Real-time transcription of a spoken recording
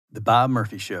The Bob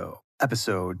Murphy Show,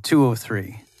 episode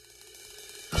 203.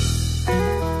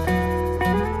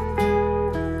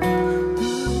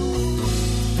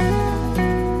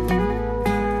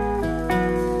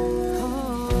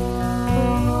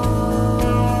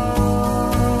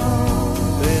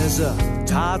 There's a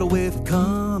tidal wave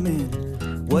coming.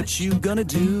 What you gonna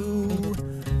do?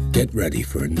 Get ready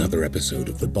for another episode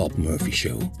of The Bob Murphy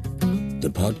Show,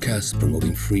 the podcast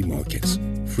promoting free markets,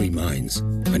 free minds,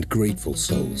 and grateful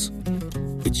souls.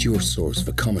 It's your source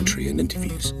for commentary and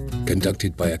interviews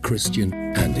conducted by a Christian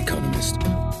and economist.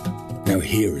 Now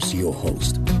here's your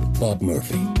host, Bob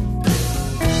Murphy.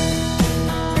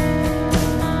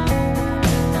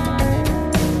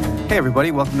 Hey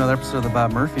everybody, welcome to another episode of The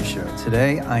Bob Murphy Show.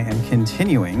 Today I am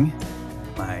continuing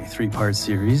my three-part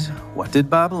series, What Did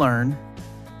Bob Learn?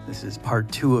 This is part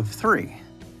 2 of 3.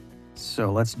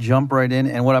 So let's jump right in.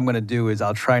 And what I'm going to do is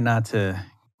I'll try not to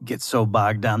get so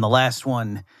bogged down. The last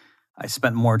one, I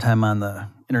spent more time on the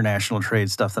international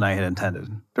trade stuff than I had intended.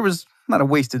 There was not a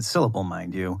wasted syllable,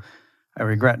 mind you. I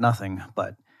regret nothing,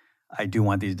 but I do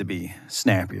want these to be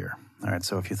snappier. All right,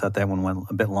 so if you thought that one went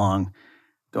a bit long,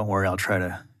 don't worry, I'll try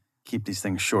to keep these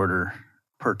things shorter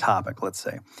per topic, let's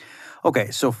say. Okay,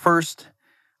 so first,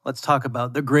 let's talk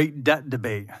about the great debt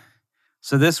debate.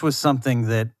 So this was something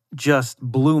that just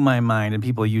blew my mind, and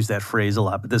people use that phrase a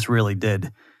lot, but this really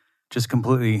did just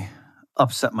completely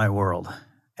upset my world,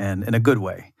 and in a good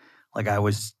way. Like, I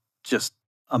was just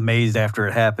amazed after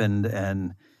it happened,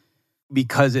 and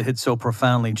because it had so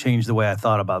profoundly changed the way I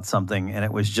thought about something, and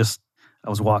it was just, I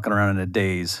was walking around in a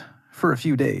daze for a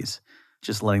few days,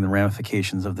 just letting the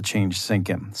ramifications of the change sink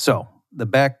in. So the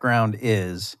background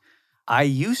is, I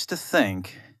used to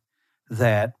think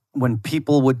that when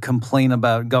people would complain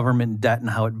about government debt and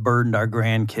how it burdened our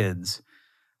grandkids,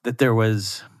 that there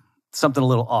was something a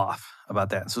little off about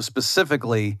that. So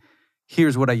specifically,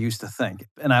 here's what I used to think.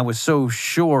 And I was so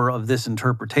sure of this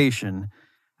interpretation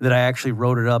that I actually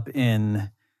wrote it up in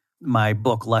my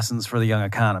book, Lessons for the Young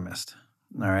Economist.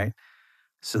 All right.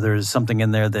 So there's something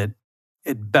in there that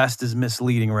at best is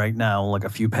misleading right now, like a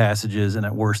few passages, and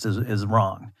at worst is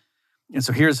wrong. And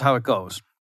so here's how it goes.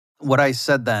 What I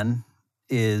said then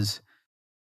is,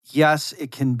 yes,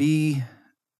 it can be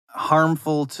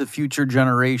harmful to future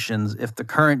generations if the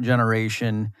current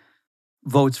generation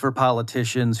votes for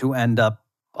politicians who end up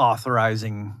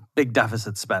authorizing big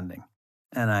deficit spending.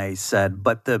 And I said,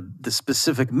 but the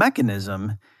specific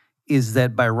mechanism is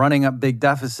that by running up big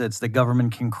deficits, the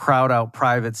government can crowd out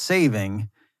private saving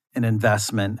and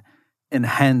investment, and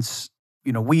hence,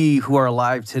 we who are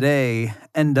alive today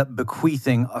end up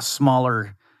bequeathing a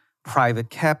smaller private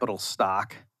capital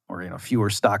stock, or fewer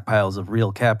stockpiles of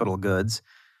real capital goods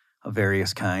of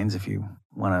various kinds, if you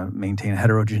want to maintain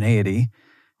heterogeneity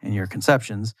in your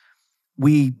conceptions.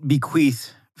 We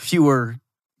bequeath fewer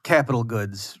capital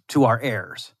goods to our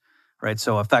heirs, right?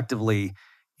 So effectively,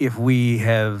 if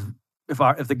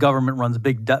the government runs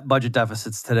big budget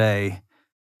deficits today,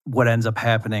 what ends up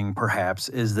happening perhaps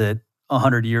is that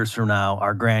 100 years from now,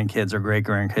 our grandkids or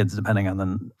great-grandkids, depending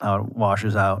on how it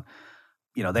washes out,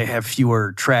 they have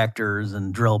fewer tractors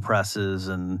and drill presses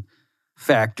and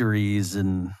factories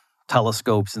and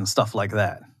telescopes and stuff like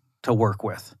that to work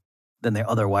with than they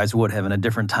otherwise would have in a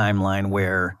different timeline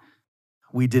where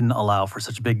we didn't allow for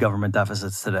such big government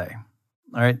deficits today.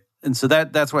 All right? And so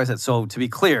that's why I said, so to be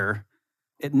clear,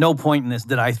 at no point in this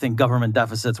did I think government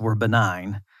deficits were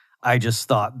benign. I just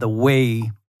thought the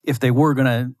way, if they were going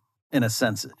to, in a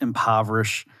sense,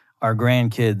 impoverish our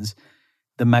grandkids,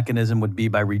 the mechanism would be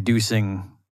by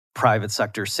reducing private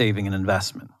sector saving and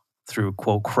investment through,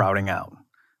 quote, crowding out.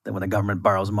 That when the government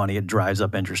borrows money, it drives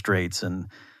up interest rates and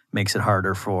makes it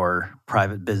harder for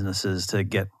private businesses to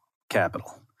get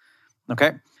capital.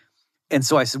 Okay? And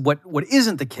so I said, what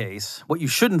isn't the case, what you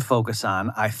shouldn't focus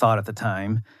on, I thought at the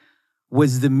time,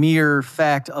 was the mere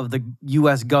fact of the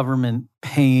U.S. government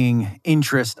paying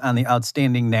interest on the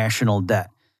outstanding national debt.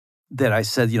 That I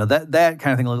said, that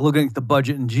kind of thing, like looking at the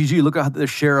budget and look at the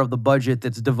share of the budget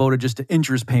that's devoted just to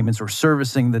interest payments or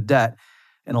servicing the debt.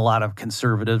 And a lot of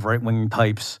conservative right-wing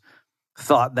types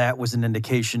thought that was an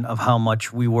indication of how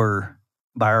much we were,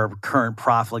 by our current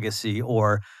profligacy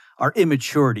or our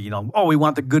immaturity, we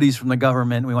want the goodies from the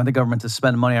government. We want the government to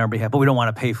spend money on our behalf, but we don't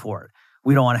want to pay for it.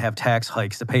 We don't want to have tax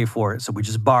hikes to pay for it, so we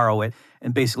just borrow it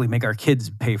and basically make our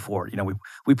kids pay for it.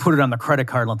 We put it on the credit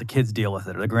card and let the kids deal with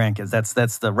it, or the grandkids.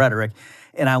 That's the rhetoric.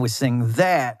 And I was saying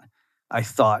that, I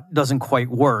thought, doesn't quite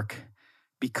work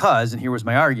because, and here was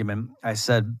my argument, I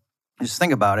said, just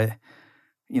think about it,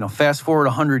 fast forward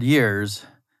 100 years,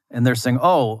 and they're saying,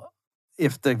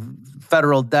 if the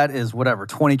federal debt is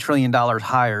 $20 trillion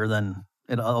higher than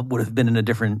it would have been in a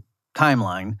different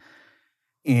timeline,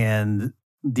 and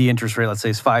the interest rate, let's say,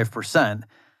 is 5%,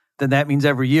 then that means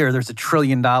every year there's $1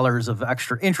 trillion of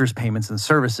extra interest payments in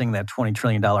servicing that $20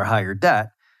 trillion higher debt.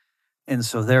 And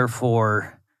so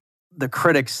therefore, the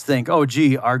critics think, oh,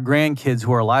 gee, our grandkids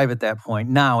who are alive at that point,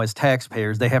 now as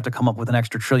taxpayers, they have to come up with an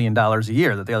extra $1 trillion a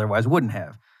year that they otherwise wouldn't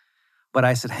have. But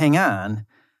I said, hang on,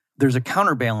 there's a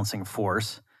counterbalancing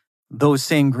force. Those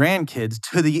same grandkids,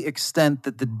 to the extent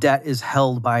that the debt is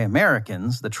held by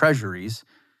Americans, the treasuries,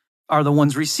 are the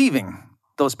ones receiving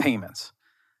those payments.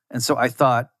 And so I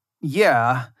thought,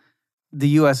 yeah, the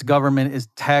U.S. government is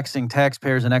taxing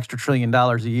taxpayers an extra $1 trillion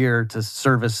a year to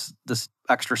service this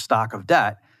extra stock of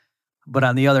debt. But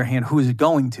on the other hand, who is it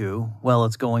going to? Well,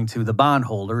 it's going to the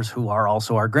bondholders who are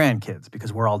also our grandkids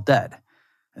because we're all dead.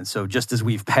 And so just as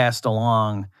we've passed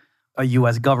along a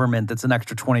U.S. government that's an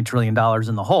extra $20 trillion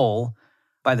in the hole,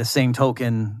 by the same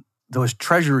token, those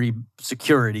treasury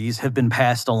securities have been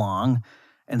passed along.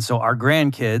 And so our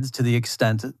grandkids, to the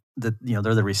extent that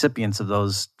they're the recipients of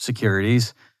those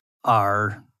securities,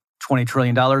 are $20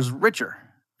 trillion richer.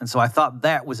 And so I thought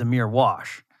that was a mere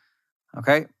wash.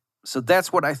 Okay? So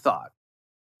that's what I thought.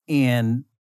 And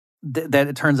that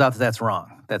it turns out that's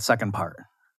wrong, that second part.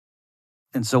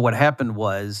 And so what happened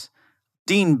was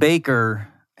Dean Baker,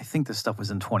 I think this stuff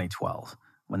was in 2012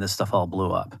 when this stuff all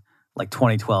blew up, like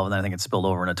 2012, and then I think it spilled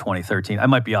over into 2013. I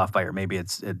might be off by here. Maybe it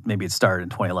started in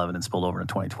 2011 and spilled over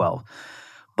into 2012.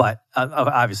 But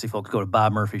obviously, folks, go to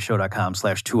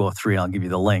bobmurphyshow.com/203. I'll give you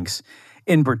the links.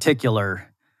 In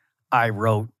particular, I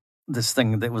wrote this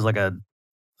thing that was like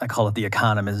I call it the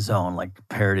economist zone, like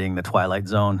parodying the Twilight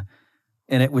Zone.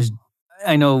 And it was,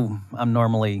 I know I'm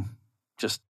normally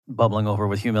just bubbling over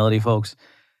with humility, folks.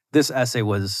 This essay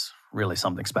was really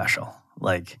something special.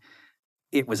 Like,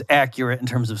 it was accurate in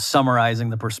terms of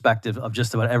summarizing the perspective of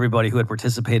just about everybody who had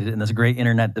participated in this great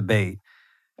internet debate.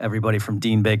 Everybody from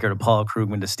Dean Baker to Paul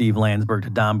Krugman to Steve Landsberg to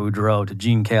Don Boudreaux to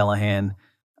Gene Callahan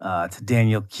to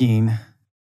Daniel Keene.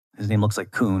 His name looks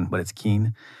like Kuhn, but it's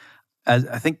Keene.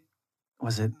 I think,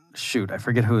 was it? Shoot, I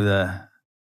forget who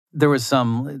it was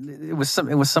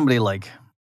somebody like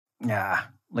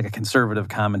a conservative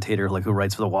commentator, like who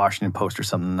writes for the Washington Post or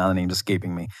something. Now the name's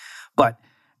escaping me. But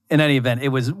in any event, it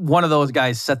was one of those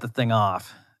guys set the thing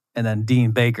off, and then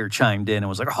Dean Baker chimed in and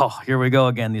was like, oh, here we go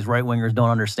again. These right-wingers don't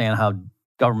understand how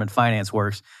government finance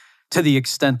works to the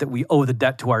extent that we owe the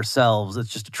debt to ourselves. It's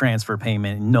just a transfer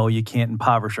payment. No, you can't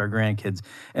impoverish our grandkids.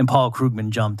 And Paul Krugman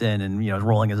jumped in and,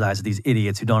 rolling his eyes at these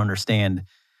idiots who don't understand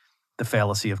the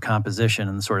fallacy of composition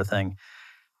and the sort of thing.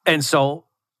 And so,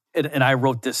 and I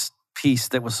wrote this piece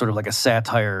that was sort of like a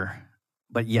satire,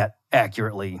 but yet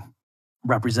accurately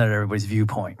represented everybody's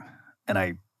viewpoint. And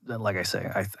I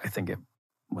think it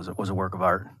was a work of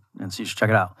art. And so you should check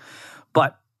it out.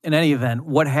 But in any event,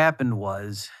 what happened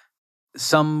was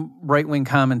some right-wing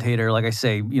commentator, like I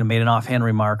say, made an offhand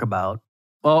remark about,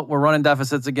 well, we're running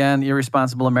deficits again.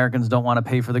 Irresponsible Americans don't want to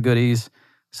pay for the goodies,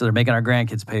 so they're making our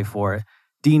grandkids pay for it.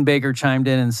 Dean Baker chimed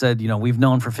in and said, we've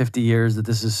known for 50 years that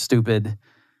this is stupid.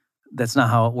 That's not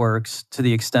how it works. To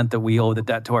the extent that we owe the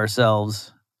debt to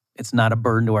ourselves, it's not a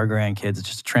burden to our grandkids. It's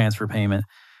just a transfer payment.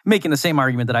 Making the same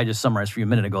argument that I just summarized for you a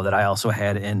minute ago that I also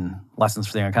had in Lessons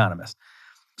for the Economist.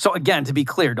 So again, to be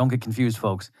clear, don't get confused,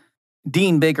 folks.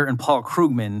 Dean Baker and Paul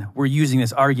Krugman were using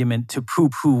this argument to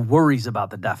poo-poo worries about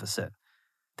the deficit.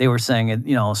 They were saying,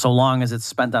 so long as it's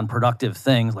spent on productive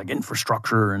things like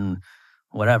infrastructure and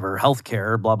whatever,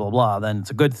 healthcare, blah, blah, blah, then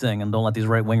it's a good thing, and don't let these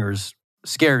right-wingers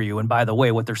scare you. And by the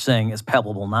way, what they're saying is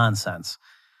palpable nonsense.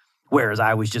 Whereas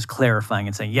I was just clarifying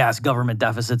and saying, yes, government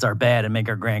deficits are bad and make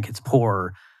our grandkids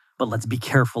poorer, but let's be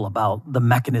careful about the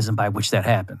mechanism by which that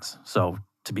happens. So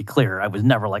to be clear, I was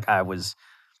never like I was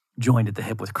joined at the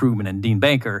hip with Krugman and Dean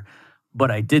Baker, but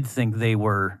I did think they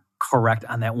were correct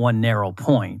on that one narrow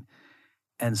point.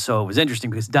 And so it was interesting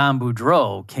because Don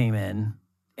Boudreaux came in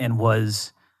and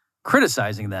was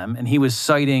criticizing them, and he was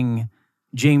citing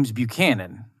James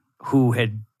Buchanan, who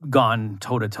had gone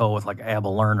toe-to-toe with like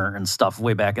Abel Lerner and stuff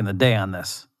way back in the day on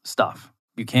this stuff.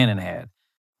 Buchanan had.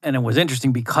 And it was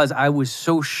interesting because I was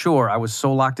so sure, I was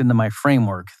so locked into my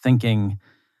framework thinking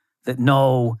that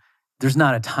no, there's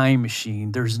not a time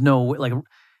machine. There's no, like,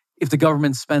 if the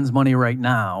government spends money right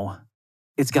now,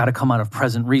 it's got to come out of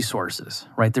present resources,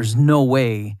 right? There's no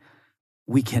way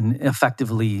we can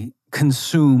effectively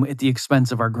consume at the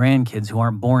expense of our grandkids who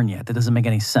aren't born yet. That doesn't make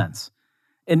any sense.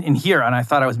 And here, and I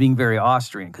thought I was being very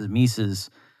Austrian because Mises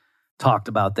talked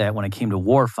about that when it came to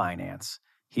war finance.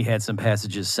 He had some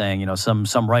passages saying,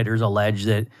 some writers allege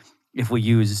that if we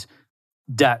use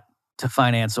debt to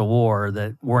finance a war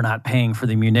that we're not paying for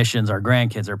the munitions, our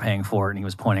grandkids are paying for it. And he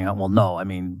was pointing out, well, no, I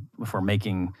mean, if we're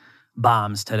making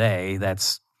bombs today,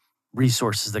 that's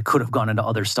resources that could have gone into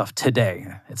other stuff today.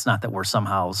 It's not that we're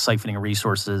somehow siphoning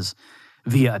resources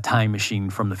via a time machine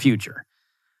from the future,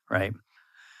 right?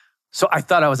 So I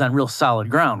thought I was on real solid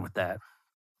ground with that.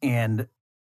 And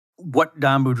what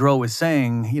Don Boudreaux was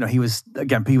saying, he was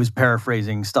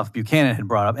paraphrasing stuff Buchanan had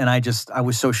brought up. And I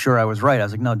was so sure I was right. I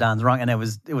was like, no, Don's wrong. And it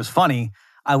was funny.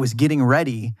 I was getting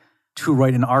ready to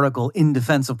write an article in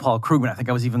defense of Paul Krugman. I think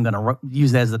I was even going to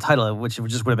use that as the title, which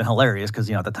just would have been hilarious because,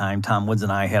 at the time, Tom Woods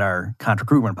and I had our Contra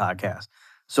Krugman podcast.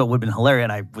 So it would have been hilarious.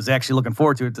 And I was actually looking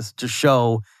forward to it to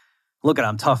show, look,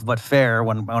 I'm tough but fair.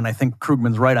 When I think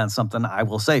Krugman's right on something, I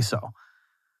will say so.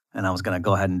 And I was going to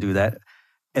go ahead and do that.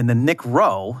 And then Nick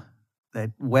Rowe, that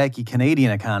wacky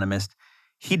Canadian economist,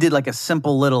 he did like a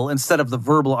simple little, instead of the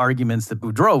verbal arguments that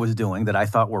Boudreaux was doing that I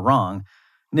thought were wrong,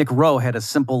 Nick Rowe had a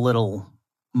simple little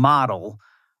model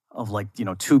of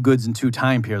two goods and two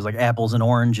time periods, like apples and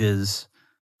oranges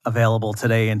available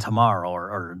today and tomorrow,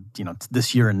 or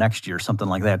this year and next year, something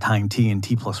like that, time T and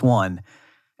T plus one.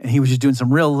 And he was just doing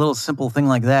some real little simple thing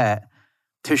like that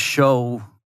to show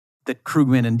that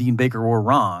Krugman and Dean Baker were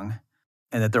wrong,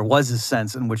 and that there was a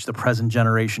sense in which the present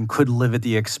generation could live at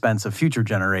the expense of future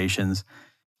generations.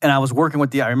 And I was working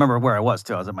with I remember where I was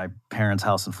too. I was at my parents'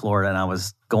 house in Florida, and I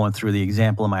was going through the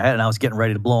example in my head, and I was getting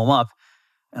ready to blow them up.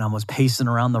 And I was pacing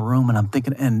around the room, and I'm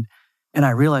thinking, and I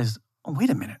realized, oh, wait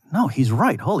a minute. No, he's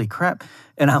right. Holy crap.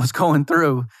 And I was going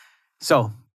through.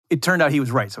 So it turned out he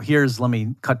was right. So let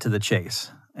me cut to the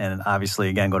chase. And obviously,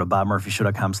 again, go to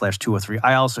bobmurphyshow.com/203.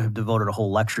 I also have devoted a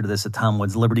whole lecture to this at Tom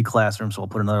Woods Liberty Classroom, so I'll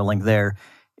put another link there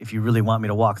if you really want me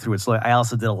to walk through it. So I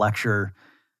also did a lecture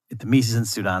at the Mises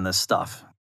Institute on this stuff.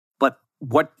 But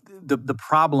what the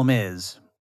problem is,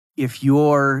 if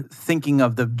you're thinking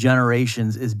of the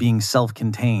generations as being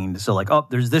self-contained, so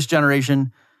there's this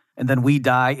generation, and then we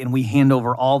die, and we hand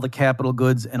over all the capital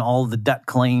goods and all of the debt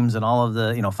claims and all of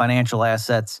the financial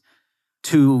assets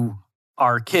to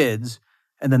our kids,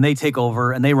 and then they take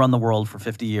over and they run the world for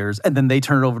 50 years, and then they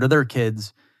turn it over to their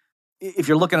kids. If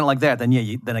you're looking at it like that, then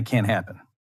then it can't happen.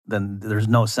 Then there's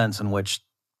no sense in which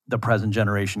the present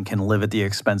generation can live at the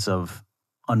expense of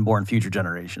unborn future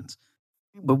generations.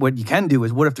 But what you can do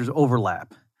is, what if there's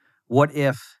overlap? What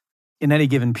if in any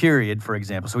given period, for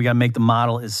example, so we got to make the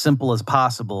model as simple as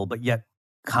possible, but yet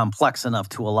complex enough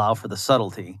to allow for the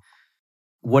subtlety.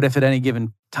 What if at any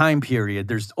given time period,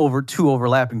 there's two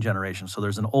overlapping generations? So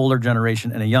there's an older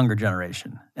generation and a younger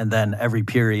generation. And then every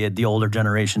period, the older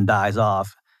generation dies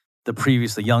off. The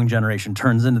previously young generation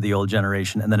turns into the old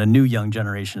generation, and then a new young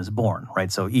generation is born,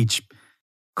 right? So each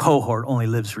cohort only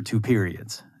lives for two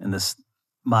periods in this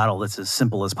model that's as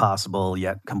simple as possible,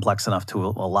 yet complex enough to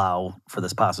allow for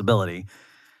this possibility.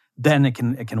 Then it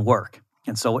can work.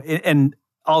 And so, and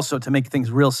also to make things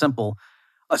real simple,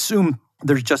 assume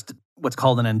there's just what's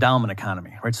called an endowment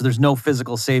economy, right? So there's no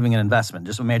physical saving and investment.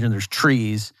 Just imagine there's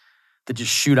trees that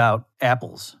just shoot out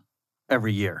apples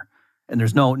every year. And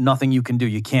there's nothing you can do.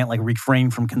 You can't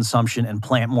refrain from consumption and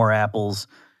plant more apples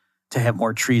to have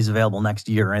more trees available next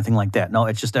year or anything like that. No,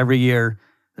 it's just every year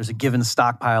there's a given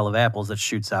stockpile of apples that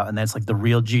shoots out, and that's the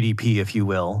real GDP, if you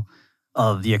will,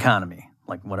 of the economy.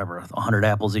 100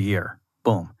 apples a year.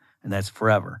 Boom. And that's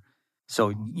forever.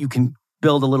 So you can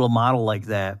build a little model like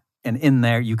that, and in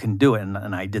there you can do it.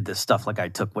 And I did this stuff, I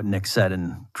took what Nick said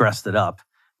and dressed it up,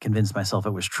 convinced myself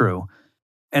it was true.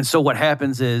 And so what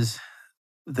happens is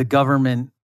the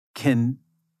government can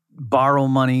borrow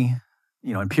money,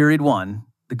 in period one,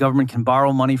 the government can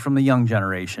borrow money from the young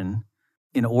generation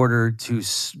in order to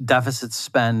deficit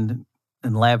spend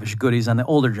and lavish goodies on the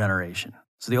older generation.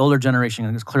 So the older generation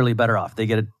is clearly better off. They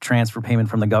get a transfer payment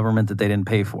from the government that they didn't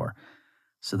pay for.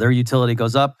 So their utility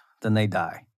goes up, then they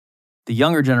die. The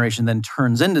younger generation then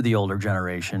turns into the older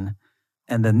generation,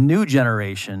 and the new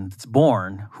generation that's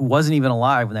born, who wasn't even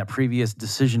alive when that previous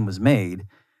decision was made,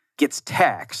 gets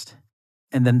taxed.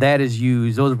 And then that is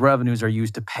used, those revenues are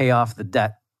used to pay off the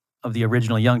debt of the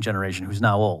original young generation who's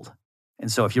now old.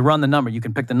 And so if you run the number, you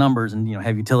can pick the numbers and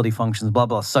have utility functions, blah,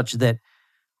 blah, such that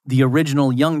the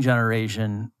original young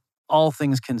generation, all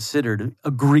things considered,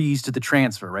 agrees to the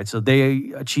transfer, right? So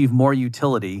they achieve more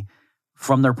utility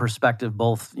from their perspective,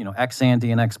 both ex ante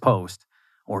and ex post,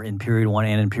 or in period one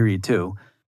and in period two,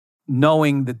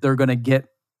 knowing that they're going to get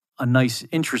a nice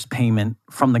interest payment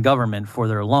from the government for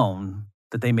their loan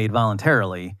that they made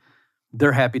voluntarily.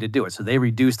 They're happy to do it. So they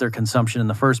reduce their consumption in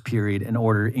the first period in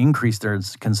order to increase their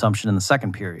consumption in the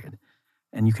second period.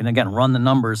 And you can, again, run the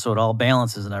numbers so it all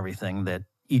balances and everything, that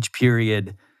each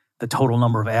period the total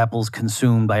number of apples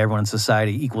consumed by everyone in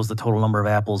society equals the total number of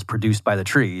apples produced by the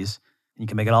trees. You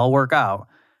can make it all work out.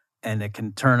 And it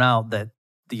can turn out that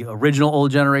the original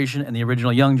old generation and the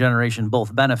original young generation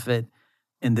both benefit,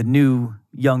 and the new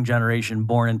young generation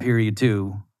born in period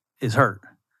 2 is hurt.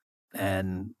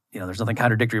 And, there's nothing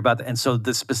contradictory about that. And so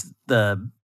the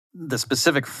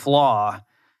specific flaw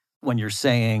when you're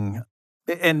saying,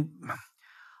 and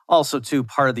also too,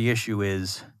 part of the issue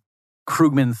is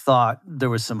Krugman thought there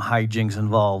was some hijinks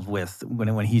involved with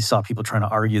when he saw people trying to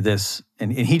argue this,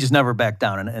 and he just never backed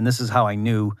down. And this is how I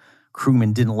knew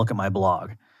Krugman didn't look at my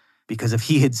blog. Because if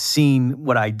he had seen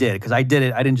what I did, because I did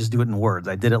it, I didn't just do it in words.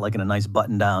 I did it like in a nice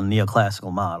button-down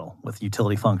neoclassical model with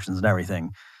utility functions and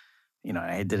everything.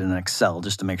 I did it in Excel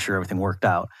just to make sure everything worked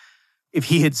out. If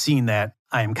he had seen that,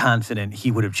 I am confident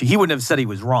he wouldn't have said he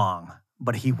was wrong,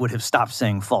 but he would have stopped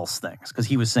saying false things, because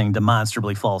he was saying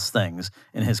demonstrably false things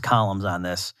in his columns on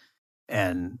this.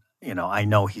 And, I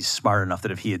know he's smart enough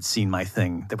that if he had seen my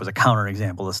thing that was a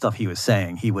counterexample of the stuff he was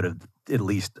saying, he would have at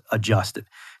least adjusted.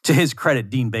 To his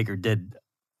credit, Dean Baker did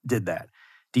that.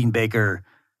 Dean Baker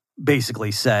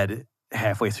basically said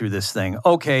halfway through this thing,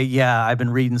 okay, yeah, I've been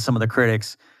reading some of the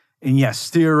critics, and yes,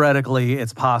 theoretically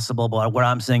it's possible, but what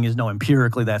I'm saying is no,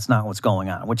 empirically that's not what's going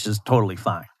on, which is totally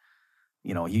fine.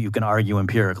 You can argue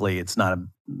empirically. It's not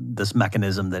this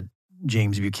mechanism that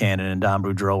James Buchanan and Don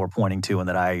Boudreaux were pointing to, and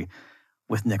that I,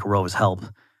 with Nick Rowe's help,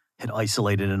 had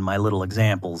isolated in my little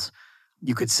examples.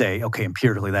 You could say, okay,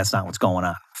 empirically that's not what's going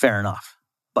on. Fair enough.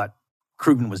 But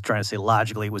Krugman was trying to say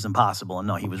logically it was impossible, and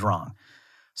no, he was wrong.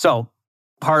 So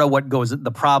part of what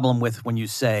the problem with when you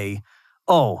say,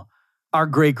 oh, our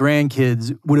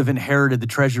great-grandkids would have inherited the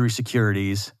Treasury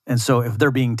securities, and so if they're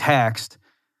being taxed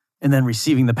and then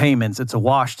receiving the payments, it's a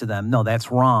wash to them. No, that's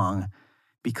wrong,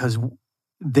 because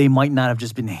they might not have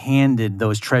just been handed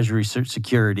those Treasury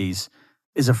securities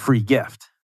as a free gift,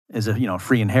 as a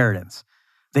free inheritance.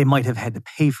 They might have had to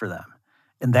pay for them.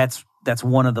 And that's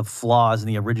one of the flaws in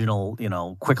the original,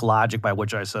 quick logic by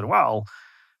which I said, well,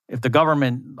 if the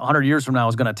government 100 years from now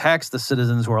is going to tax the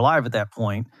citizens who are alive at that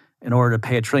point in order to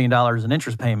pay $1 trillion in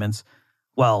interest payments,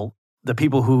 well, the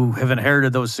people who have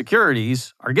inherited those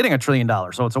securities are getting $1 trillion.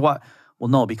 So it's a what? Well,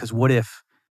 no, because what if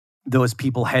those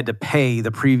people had to pay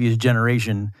the previous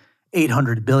generation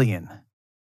 $800 billion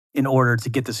in order to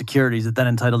get the securities that then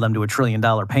entitled them to $1 trillion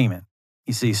payment?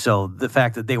 You see, so the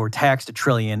fact that they were taxed $1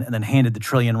 trillion and then handed the $1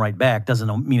 trillion right back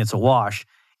doesn't mean it's a wash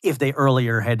if they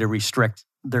earlier had to restrict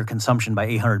their consumption by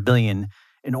 $800 billion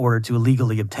in order to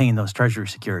illegally obtain those Treasury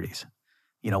securities,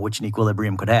 which in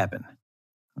equilibrium could happen.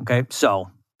 Okay,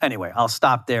 so anyway, I'll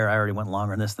stop there. I already went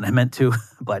longer on this than I meant to,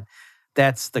 but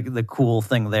that's the cool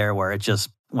thing there, where it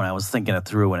just, when I was thinking it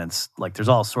through, and it's like there's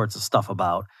all sorts of stuff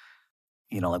about,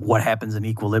 like what happens in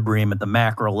equilibrium at the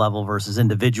macro level versus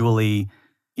individually.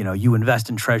 You invest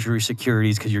in Treasury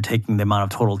securities because you're taking the amount of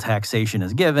total taxation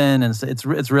as given, and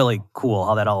it's really cool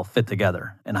how that all fit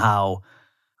together, and how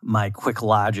my quick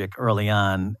logic early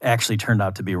on actually turned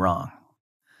out to be wrong.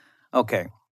 Okay,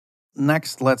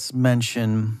 next let's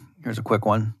mention, here's a quick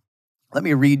one. Let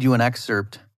me read you an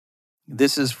excerpt.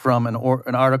 This is from an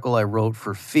article I wrote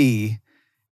for FEE.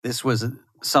 This was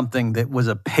something that was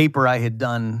a paper I had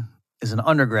done as an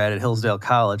undergrad at Hillsdale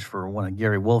College for one of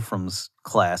Gary Wolfram's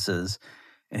classes.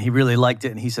 And he really liked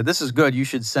it. And he said, this is good. You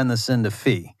should send this in to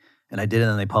FEE. And I did it,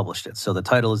 and they published it. So the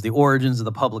title is The Origins of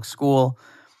the Public School.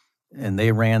 And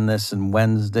they ran this on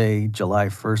Wednesday, July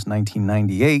 1st,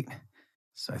 1998.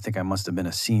 So I think I must have been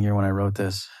a senior when I wrote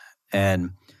this. And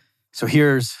so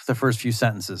here's the first few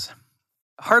sentences.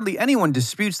 Hardly anyone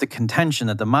disputes the contention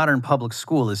that the modern public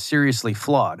school is seriously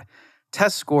flawed.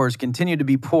 Test scores continue to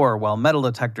be poor, while metal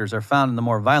detectors are found in the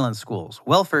more violent schools.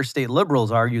 Welfare state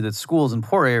liberals argue that schools in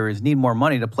poor areas need more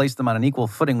money to place them on an equal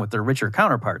footing with their richer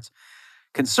counterparts.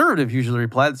 Conservatives usually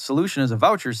reply that the solution is a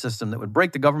voucher system that would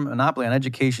break the government monopoly on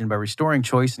education by restoring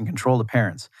choice and control to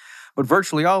parents. But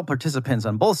virtually all participants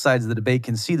on both sides of the debate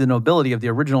can see the nobility of the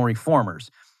original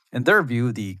reformers. In their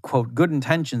view, the, quote, good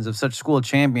intentions of such school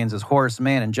champions as Horace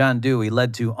Mann and John Dewey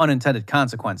led to unintended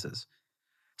consequences.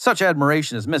 Such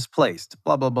admiration is misplaced,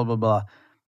 blah, blah, blah, blah, blah.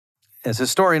 As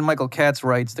historian Michael Katz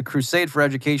writes, the crusade for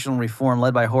educational reform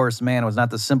led by Horace Mann was not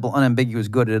the simple, unambiguous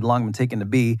good it had long been taken to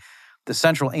be. The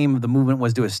central aim of the movement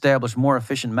was to establish more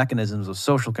efficient mechanisms of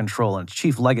social control, and its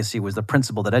chief legacy was the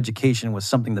principle that education was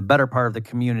something the better part of the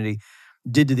community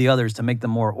did to the others to make them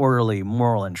more orderly,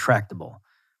 moral, and tractable.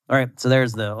 All right, so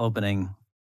there's the opening.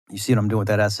 You see what I'm doing with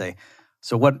that essay.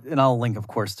 So and I'll link, of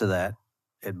course, to that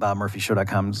at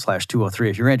bobmurphyshow.com/203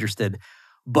 if you're interested.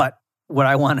 But what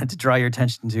I wanted to draw your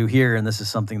attention to here, and this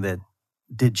is something that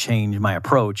did change my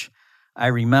approach, I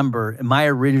remember in my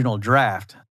original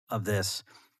draft of this,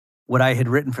 what I had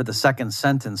written for the second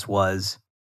sentence was,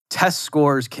 test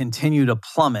scores continue to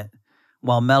plummet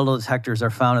while metal detectors are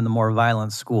found in the more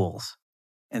violent schools.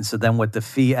 And so then what the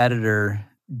fee editor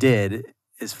did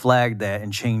is flagged that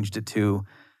and changed it to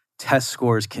test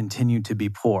scores continue to be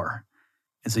poor.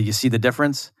 And so you see the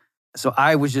difference? So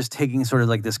I was just taking sort of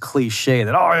like this cliche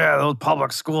that, oh yeah, those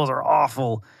public schools are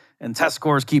awful and test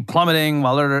scores keep plummeting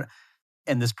while they're...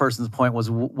 And this person's point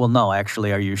was, well, no,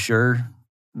 actually, are you sure,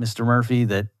 Mr. Murphy,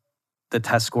 that the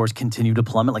test scores continue to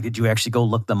plummet? Like, did you actually go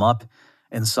look them up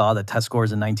and saw that test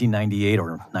scores in 1998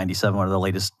 or 97, one of the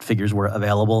latest figures were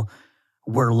available,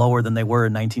 were lower than they were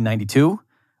in 1992?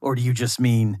 Or do you just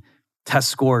mean test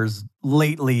scores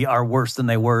lately are worse than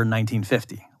they were in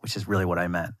 1950, which is really what I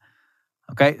meant.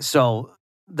 Okay, so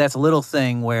that's a little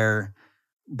thing where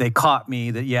they caught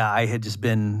me that, yeah, I had just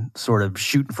been sort of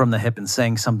shooting from the hip and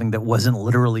saying something that wasn't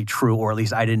literally true, or at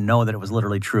least I didn't know that it was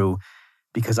literally true,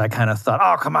 because I kind of thought,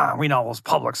 oh, come on, we know those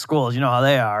public schools, you know how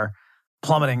they are,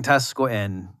 plummeting test score.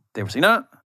 And they were saying, no,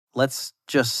 let's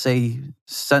just say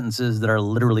sentences that are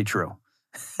literally true.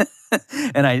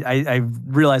 And I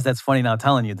realize that's funny now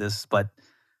telling you this, but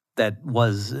that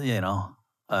was,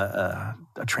 a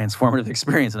transformative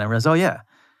experience. And I realized, oh yeah,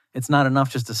 it's not enough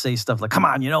just to say stuff like, come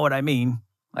on, you know what I mean?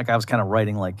 Like I was kind of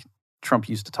writing like Trump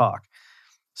used to talk.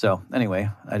 So anyway,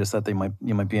 I just thought you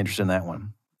might be interested in that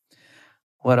one.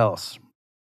 What else?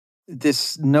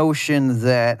 This notion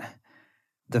that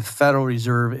the Federal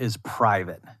Reserve is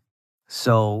private.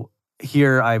 So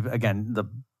here again, the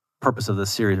purpose of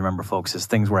this series, remember folks, is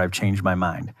things where I've changed my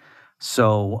mind.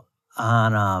 So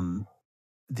on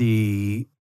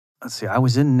let's see, I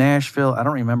was in Nashville. I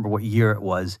don't remember what year it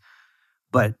was,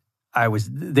 but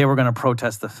they were going to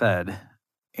protest the Fed.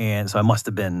 And so I must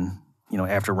have been,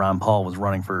 after Ron Paul was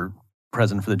running for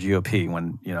president for the GOP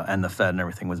when, and the Fed and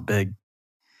everything was big.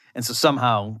 And so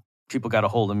somehow people got a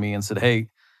hold of me and said, hey,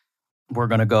 we're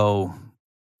going to go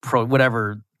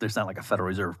whatever. There's not like a Federal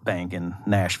Reserve Bank in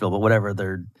Nashville, but whatever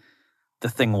the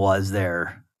thing was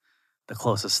there, the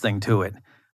closest thing to it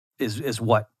is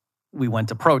what we went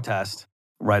to protest.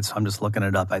 Right, so I'm just looking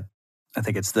it up. I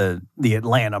think it's the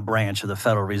Atlanta branch of the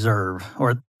Federal Reserve,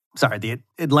 the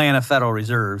Atlanta Federal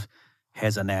Reserve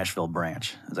has a Nashville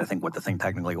branch, is I think what the thing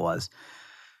technically was.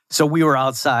 So we were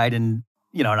outside and,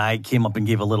 and I came up and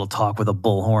gave a little talk with a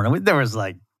bullhorn. And there was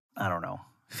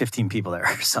 15 people there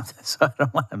or something. So I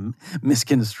don't want to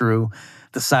misconstrue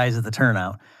the size of the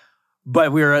turnout.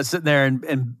 But we were sitting there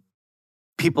and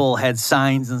people had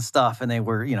signs and stuff, and they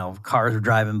were, cars were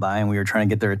driving by, and we were trying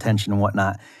to get their attention and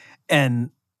whatnot.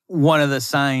 And one of the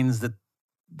signs that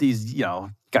these,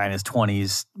 guy in his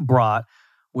 20s brought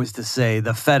was to say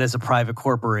the Fed is a private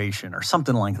corporation or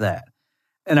something like that.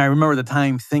 And I remember the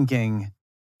time thinking,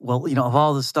 well, of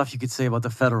all the stuff you could say about the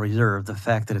Federal Reserve, the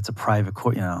fact that it's a private,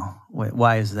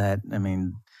 why is that? I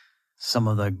mean, some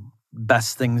of the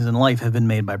best things in life have been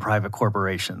made by private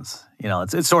corporations.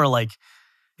 It's sort of like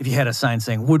if you had a sign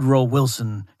saying Woodrow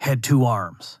Wilson had 2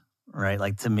 arms, right?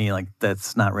 Like to me,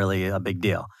 that's not really a big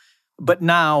deal. But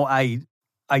now I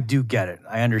do get it.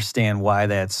 I understand why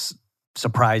that's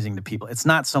surprising to people. It's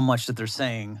not so much that they're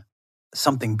saying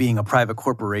something being a private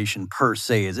corporation per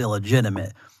se is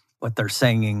illegitimate. What they're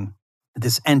saying,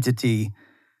 this entity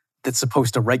that's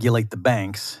supposed to regulate the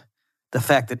banks, the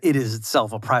fact that it is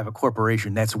itself a private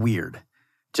corporation, that's weird.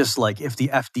 Just like if the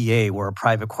FDA were a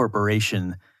private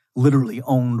corporation literally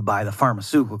owned by the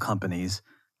pharmaceutical companies,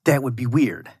 that would be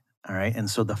weird, all right? And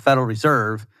so the Federal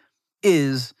Reserve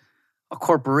is a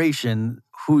corporation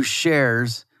whose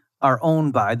shares are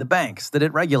owned by the banks that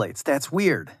it regulates. That's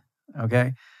weird,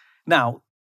 okay? Now,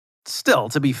 still,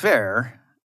 to be fair,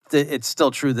 it's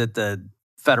still true that the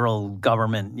federal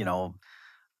government,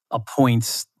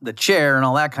 appoints the chair and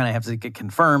all that kind of have to get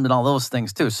confirmed and all those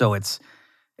things too. So it's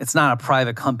not a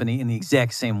private company in the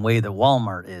exact same way that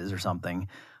Walmart is or something.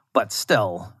 But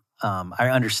still, I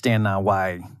understand now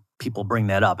why people bring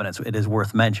that up, and it is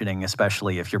worth mentioning,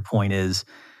 especially if your point is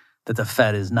that the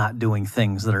Fed is not doing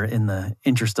things that are in the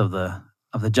interest of the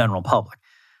general public.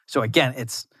 So again,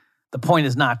 the point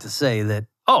is not to say that,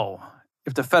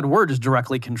 if the Fed were just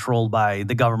directly controlled by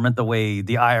the government the way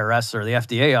the IRS or the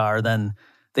FDA are, then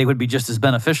they would be just as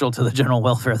beneficial to the general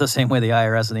welfare the same way the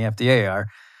IRS and the FDA are.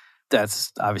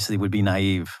 That's obviously would be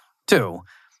naive too.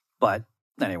 But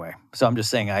anyway, so I'm just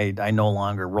saying I no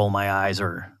longer roll my eyes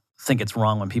or think it's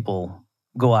wrong when people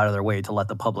go out of their way to let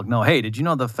the public know, hey, did you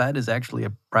know the Fed is actually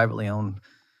a privately owned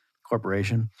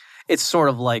corporation? It's sort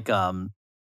of like,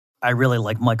 I really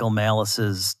like Michael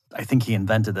Malice's, I think he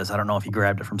invented this. I don't know if he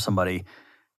grabbed it from somebody,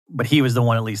 but he was the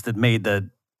one at least that made the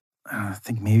I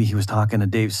think maybe he was talking to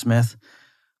Dave Smith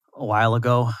a while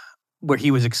ago, where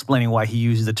he was explaining why he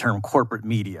used the term corporate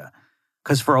media.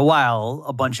 Because for a while,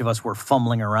 a bunch of us were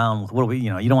fumbling around with you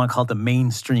don't want to call it the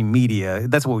mainstream media.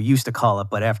 That's what we used to call it.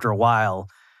 But after a while,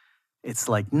 it's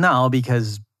like, no,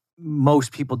 because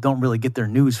most people don't really get their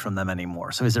news from them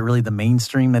anymore. So is it really the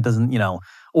mainstream that doesn't,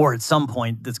 or at some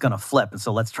point that's going to flip? And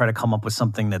so let's try to come up with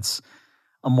something that's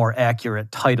a more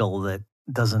accurate title that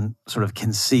doesn't sort of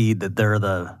concede that they're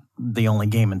the only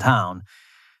game in town.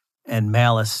 And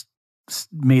Malice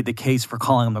made the case for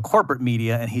calling them the corporate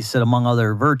media, and he said among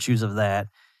other virtues of that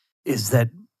is that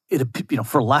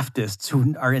for leftists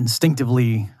who are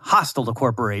instinctively hostile to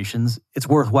corporations, it's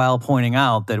worthwhile pointing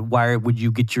out that why would you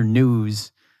get your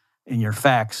news and your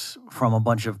facts from a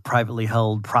bunch of privately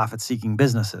held profit-seeking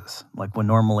businesses, like when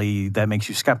normally that makes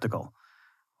you skeptical,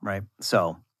 right?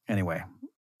 So anyway,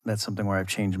 that's something where I've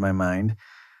changed my mind.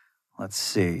 Let's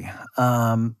see.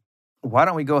 Why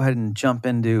don't we go ahead and jump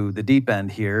into the deep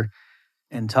end here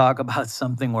and talk about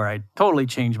something where I totally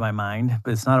changed my mind,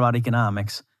 but it's not about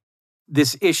economics.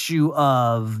 This issue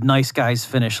of nice guys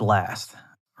finish last,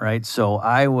 right? So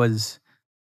I was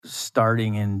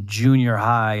starting in junior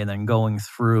high and then going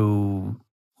through,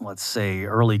 let's say,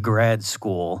 early grad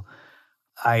school.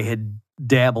 I had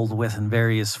dabbled with in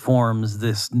various forms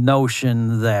this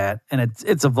notion that, and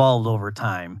it's evolved over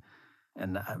time,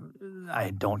 and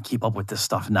I don't keep up with this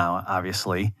stuff now,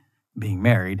 obviously, being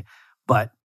married,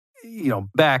 but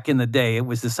back in the day, it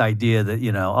was this idea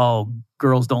that,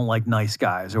 girls don't like nice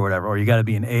guys or whatever, or you got to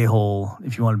be an a-hole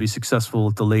if you want to be successful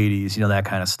with the ladies, that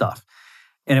kind of stuff.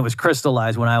 And it was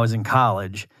crystallized when I was in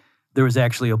college. There was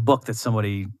actually a book that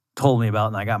somebody told me about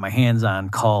and I got my hands on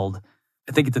called,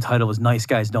 I think the title was Nice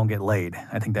Guys Don't Get Laid.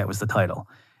 I think that was the title.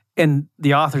 And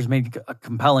the authors made a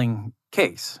compelling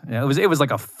case. It was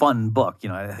like a fun book.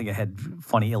 I think it had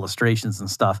funny illustrations and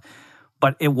stuff,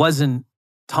 but it wasn't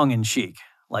tongue-in-cheek.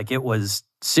 Like, it was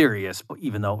serious,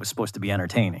 even though it was supposed to be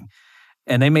entertaining.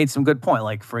 And they made some good point.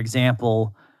 Like, for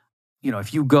example,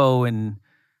 if you go and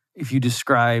if you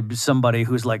describe somebody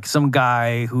who's like some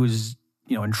guy who's,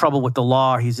 in trouble with the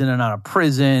law, he's in and out of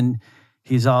prison,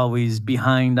 he's always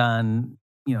behind on,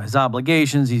 his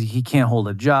obligations, he can't hold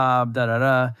a job,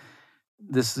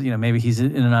 this, maybe he's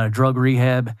in and out of drug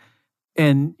rehab,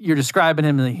 and you're describing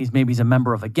him that he's a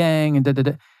member of a gang, and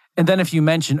And then if you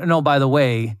mention, no, by the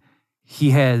way,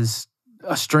 he has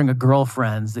a string of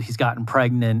girlfriends that he's gotten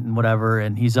pregnant and whatever,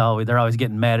 and they're always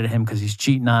getting mad at him because he's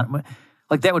cheating on,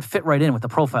 like, that would fit right in with the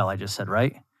profile I just said,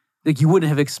 right? Like, you wouldn't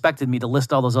have expected me to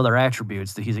list all those other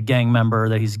attributes, that he's a gang member,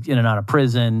 that he's in and out of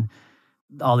prison,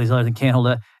 all these other things, can't hold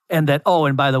it, and that,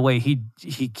 and by the way, he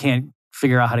can't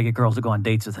figure out how to get girls to go on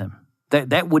dates with him.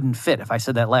 That wouldn't fit if I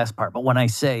said that last part. But when I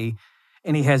say,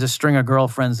 and he has a string of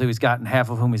girlfriends that he's gotten, half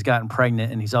of whom he's gotten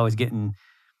pregnant, and he's always getting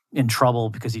in trouble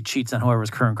because he cheats on whoever his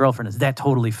current girlfriend is, that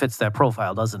totally fits that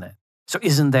profile, doesn't it? So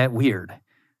isn't that weird?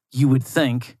 You would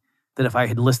think that if I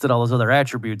had listed all those other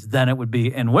attributes, then it would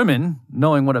be, and women,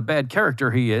 knowing what a bad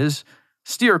character he is,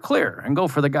 steer clear and go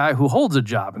for the guy who holds a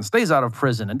job and stays out of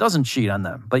prison and doesn't cheat on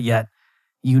them. But yet,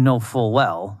 you know full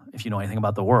well, if you know anything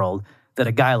about the world, that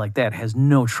a guy like that has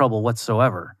no trouble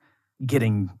whatsoever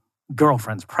getting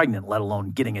girlfriends pregnant, let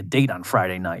alone getting a date on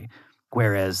Friday night.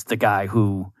 Whereas the guy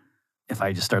who, if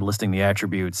I just start listing the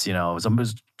attributes, is a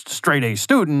straight A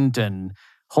student and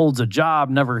holds a job,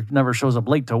 never shows up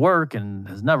late to work, and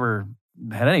has never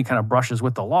had any kind of brushes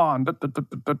with the law, and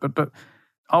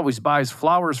always buys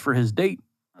flowers for his date.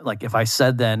 Like, if I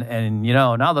said then, and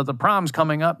now that the prom's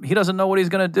coming up, he doesn't know what he's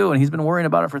going to do, and he's been worrying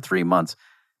about it for 3 months,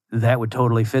 that would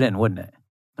totally fit in, wouldn't it?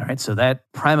 All right, so that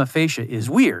prima facie is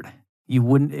weird. You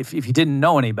wouldn't, if you didn't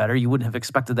know any better, you wouldn't have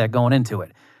expected that going into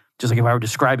it. Just like if I were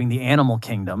describing the animal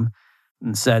kingdom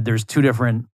and said there's two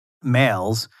different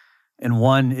males, and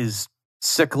one is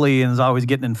sickly and is always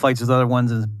getting in fights with other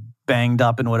ones and is banged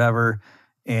up and whatever,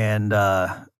 and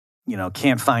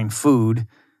can't find food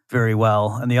very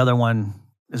well, and the other one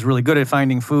is really good at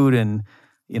finding food and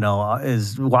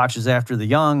watches after the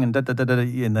young, and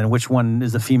and then which one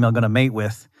is the female going to mate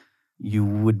with? You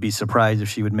would be surprised if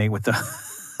she would mate with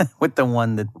the with the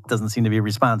one that doesn't seem to be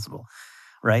responsible,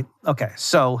 right? Okay,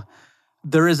 so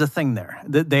there is a thing there.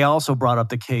 They also brought up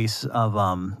the case of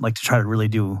to try to really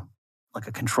do like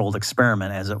a controlled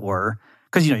experiment, as it were,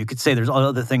 because you could say there's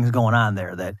other things going on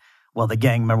there. That, well, the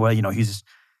gang member, he's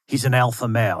an alpha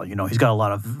male, he's got a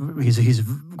lot of he's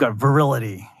got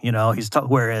virility,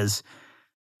 whereas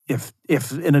if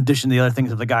in addition to the other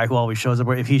things of the guy who always shows up,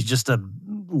 if he's just a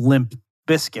limp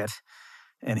biscuit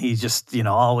and he's just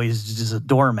always just a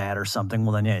doormat or something,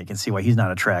 well then, yeah, you can see why he's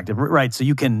not attractive, right? So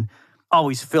you can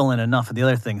always fill in enough of the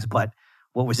other things, but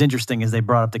what was interesting is they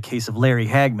brought up the case of Larry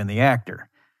Hagman, the actor.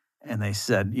 And they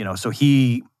said, so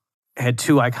he had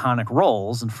two iconic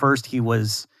roles. And first he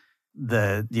was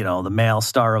the male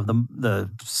star of the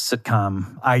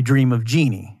sitcom I Dream of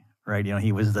Jeannie, right?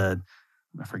 He was I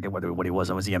forget what he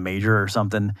was. Was he a major or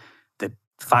something that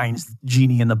finds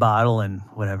Jeannie in the bottle and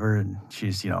whatever. And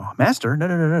she's, master,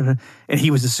 and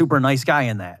he was a super nice guy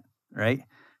in that, right?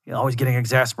 Always getting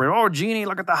exasperated. Oh, Jeannie,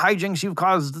 look at the hijinks you've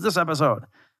caused this episode.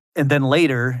 And then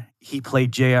later, he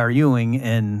played J.R. Ewing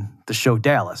in the show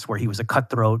Dallas, where he was a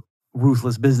cutthroat,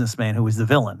 ruthless businessman who was the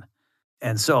villain.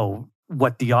 And so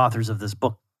what the authors of this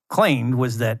book claimed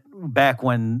was that back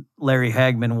when Larry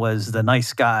Hagman was the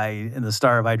nice guy and the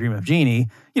star of I Dream of Jeannie,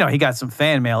 he got some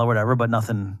fan mail or whatever, but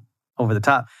nothing over the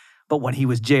top. But when he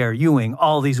was J.R. Ewing,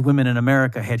 all these women in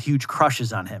America had huge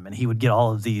crushes on him, and he would get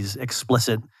all of these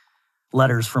explicit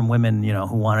letters from women,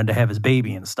 who wanted to have his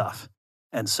baby and stuff.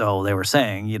 And so they were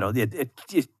saying,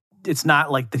 it's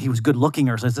not like that he was good looking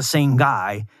or something. It's the same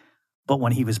guy, but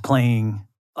when he was playing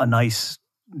a nice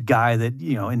guy that,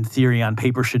 in theory on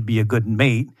paper should be a good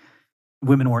mate,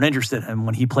 women weren't interested in him.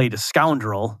 When he played a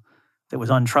scoundrel that was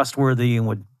untrustworthy and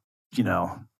would,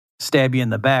 stab you in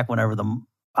the back whenever the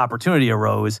opportunity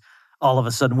arose, all of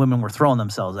a sudden women were throwing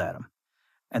themselves at him.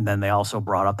 And then they also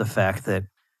brought up the fact that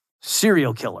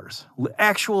serial killers,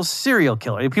 actual serial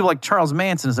killers, people like Charles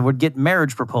Manson that would get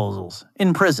marriage proposals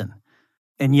in prison.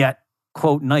 And yet,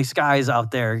 quote, nice guys out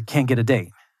there can't get a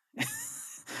date.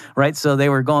 Right? So they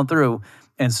were going through.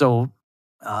 And so,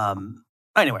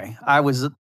 anyway,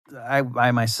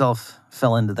 I myself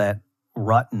fell into that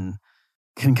rut and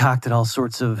concocted all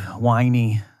sorts of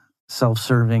whiny,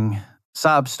 self-serving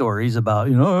sob stories about,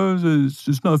 it's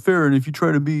just not fair. And if you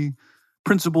try to be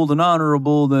principled and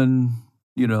honorable, then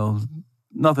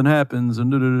nothing happens,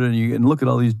 and look at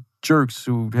all these jerks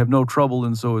who have no trouble,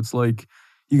 and so it's like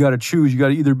you got to choose. You got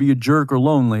to either be a jerk or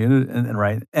lonely, and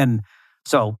right. And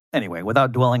so anyway,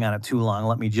 without dwelling on it too long,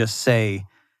 let me just say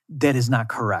that is not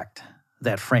correct,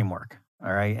 that framework.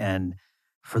 All right, and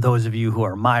for those of you who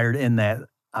are mired in that,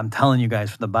 I'm telling you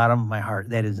guys from the bottom of my heart,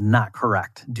 that is not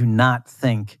correct. Do not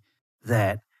think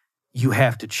that you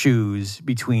have to choose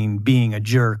between being a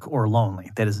jerk or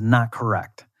lonely. That is not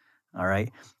correct. All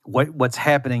right. What's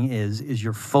happening is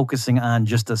you're focusing on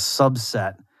just a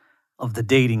subset of the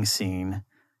dating scene,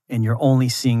 and you're only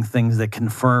seeing things that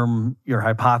confirm your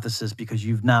hypothesis because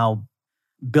you've now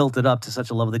built it up to such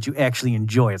a level that you actually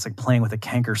enjoy. It's like playing with a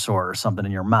canker sore or something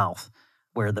in your mouth,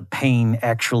 where the pain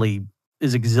actually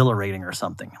is exhilarating or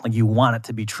something. Like you want it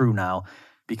to be true now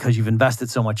because you've invested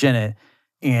so much in it.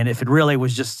 And if it really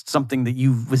was just something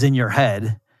that was in your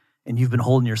head, and you've been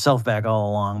holding yourself back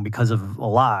all along because of a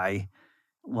lie,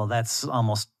 well, that's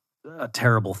almost a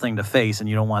terrible thing to face, and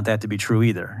you don't want that to be true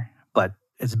either. But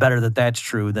it's better that that's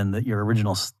true than that your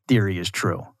original theory is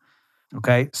true.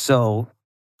 Okay? So,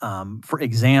 for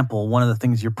example, one of the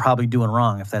things you're probably doing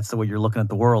wrong, if that's the way you're looking at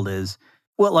the world, is,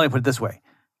 well, let me put it this way.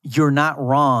 You're not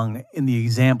wrong in the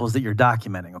examples that you're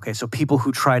documenting, okay? So people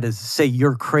who try to say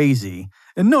you're crazy,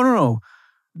 and no,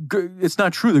 it's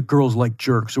not true that girls like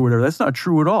jerks or whatever. That's not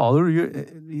true at all.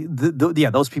 Yeah,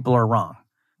 those people are wrong.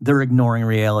 They're ignoring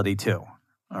reality too,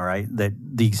 all right? That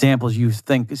the examples you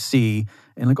see,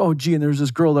 and like, oh, gee, and there's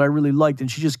this girl that I really liked,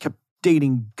 and she just kept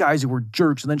dating guys who were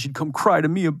jerks, and then she'd come cry to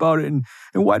me about it, and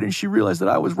why didn't she realize that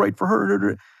I was right for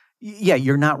her? Yeah,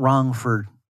 you're not wrong for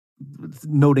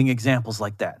noting examples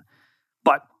like that.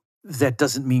 But that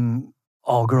doesn't mean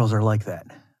all girls are like that,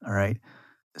 all right?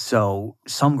 So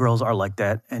some girls are like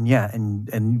that, and yeah,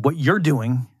 and what you're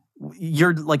doing,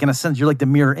 you're like, in a sense, you're like the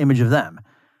mirror image of them.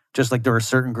 Just like there are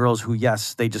certain girls who,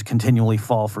 yes, they just continually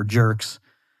fall for jerks,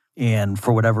 and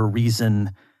for whatever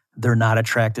reason, they're not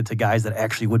attracted to guys that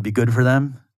actually would be good for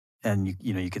them. And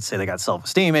you could say they got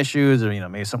self-esteem issues, or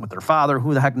maybe something with their father.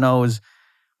 Who the heck knows?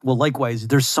 Well, likewise,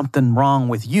 there's something wrong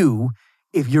with you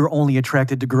if you're only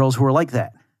attracted to girls who are like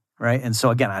that. Right. And so,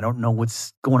 again, I don't know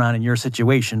what's going on in your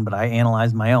situation, but I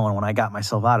analyzed my own when I got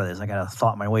myself out of this. I got to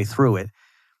thought my way through it.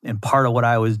 And part of what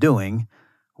I was doing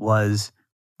was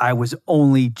I was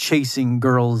only chasing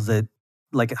girls that,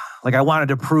 like I wanted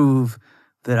to prove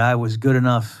that I was good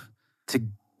enough to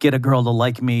get a girl to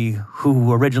like me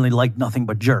who originally liked nothing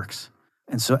but jerks.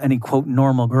 And so any, quote,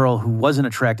 normal girl who wasn't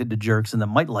attracted to jerks and that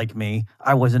might like me,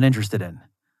 I wasn't interested in.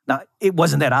 Now, it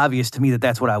wasn't that obvious to me that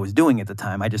that's what I was doing at the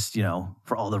time. I just,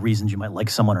 for all the reasons you might like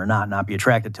someone or not be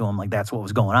attracted to them, like that's what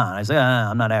was going on. I said,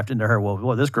 I'm not after into her.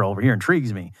 Well, this girl over here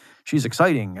intrigues me. She's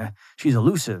exciting. She's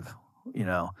elusive,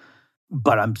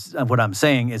 But what I'm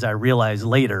saying is I realized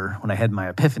later when I had my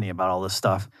epiphany about all this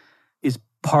stuff is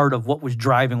part of what was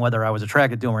driving whether I was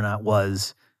attracted to him or not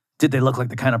was did they look like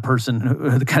the kind of person,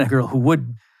 the kind of girl who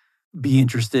would be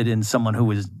interested in someone who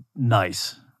was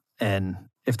nice? And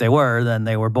if they were, then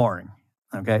they were boring.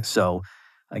 Okay, so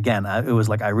again, it was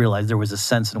like I realized there was a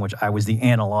sense in which I was the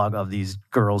analog of these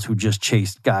girls who just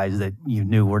chased guys that you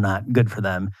knew were not good for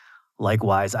them.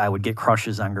 Likewise, I would get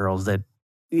crushes on girls that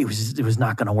it was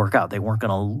not going to work out. They weren't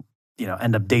going to,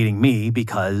 end up dating me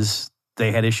because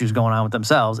they had issues going on with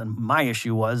themselves. And my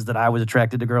issue was that I was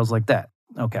attracted to girls like that.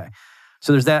 Okay,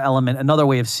 so there's that element. Another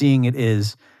way of seeing it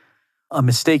is a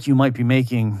mistake you might be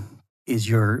making is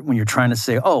when you're trying to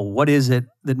say, oh, what is it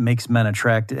that makes men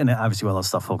attracted? And obviously, all that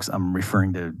stuff, folks, I'm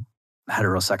referring to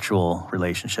heterosexual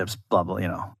relationships, blah,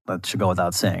 blah, that should go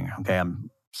without saying. Okay,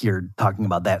 I'm here talking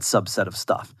about that subset of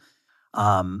stuff.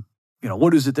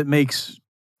 What is it that makes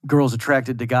girls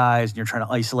attracted to guys? And you're trying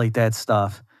to isolate that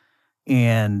stuff.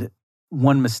 And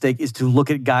one mistake is to look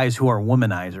at guys who are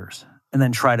womanizers and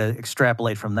then try to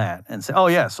extrapolate from that and say, oh,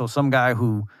 yeah, so some guy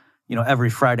who, every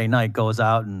Friday night goes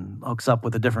out and hooks up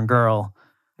with a different girl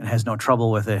and has no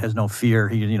trouble with it, has no fear.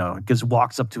 He, just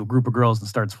walks up to a group of girls and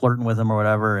starts flirting with them or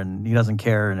whatever, and he doesn't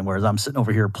care. And whereas I'm sitting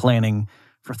over here planning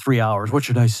for 3 hours, what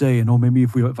should I say? And maybe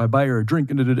if I buy her a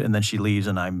drink, and then she leaves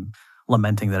and I'm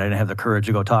lamenting that I didn't have the courage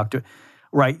to go talk to her.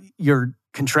 Right? You're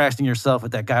contrasting yourself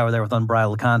with that guy over there with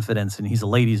unbridled confidence, and he's a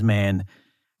ladies' man.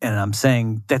 And I'm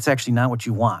saying that's actually not what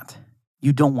you want.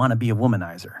 You don't want to be a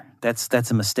womanizer.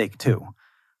 That's a mistake too.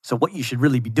 So what you should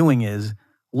really be doing is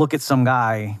look at some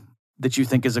guy that you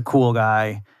think is a cool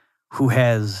guy who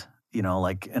has,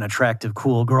 like an attractive,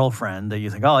 cool girlfriend that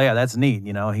you think, oh yeah, that's neat.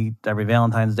 Every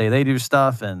Valentine's Day they do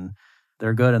stuff and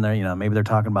they're good, and they're, maybe they're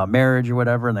talking about marriage or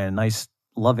whatever, and they have a nice,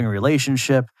 loving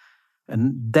relationship.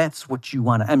 And that's what you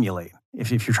want to emulate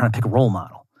if you're trying to pick a role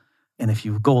model. And if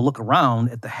you go look around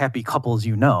at the happy couples,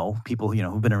 people,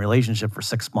 who've been in a relationship for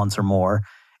 6 months or more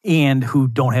and who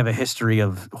don't have a history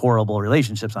of horrible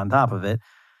relationships on top of it,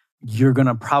 you're going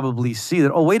to probably see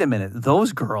that, oh, wait a minute,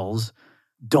 those girls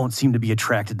don't seem to be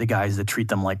attracted to guys that treat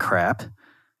them like crap.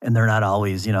 And they're not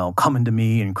always, coming to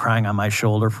me and crying on my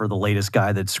shoulder for the latest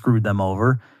guy that screwed them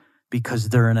over because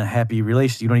they're in a happy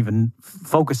relationship. You don't even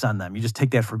focus on them. You just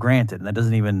take that for granted, and that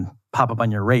doesn't even pop up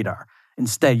on your radar.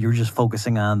 Instead, you're just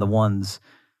focusing on the ones,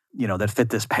 that fit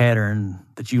this pattern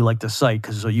that you like to cite,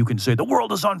 so you can say the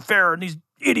world is unfair and these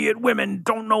idiot women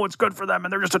don't know what's good for them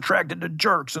and they're just attracted to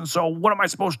jerks. And so what am I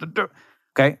supposed to do?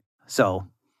 Okay. So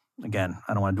again,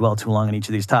 I don't want to dwell too long on each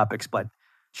of these topics, but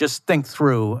just think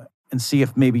through and see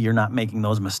if maybe you're not making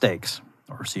those mistakes,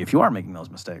 or see if you are making those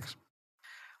mistakes.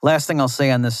 Last thing I'll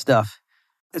say on this stuff,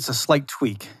 it's a slight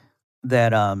tweak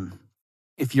that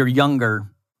if you're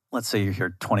younger, let's say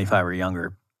you're 25 or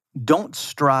younger, don't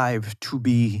strive to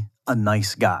be a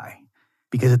nice guy,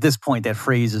 because at this point that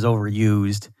phrase is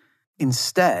overused.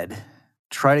 Instead,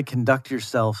 try to conduct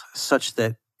yourself such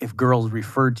that if girls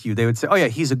referred to you, they would say, oh yeah,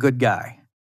 he's a good guy.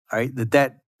 All right,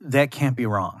 that can't be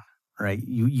wrong, right?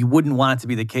 You wouldn't want it to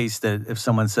be the case that if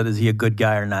someone said, is he a good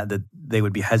guy or not, that they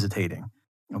would be hesitating,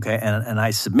 okay? And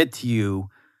I submit to you,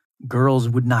 girls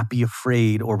would not be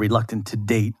afraid or reluctant to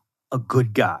date a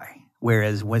good guy.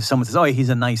 Whereas when someone says, oh, he's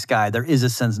a nice guy, there is a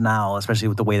sense now, especially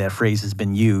with the way that phrase has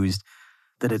been used,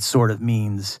 that it sort of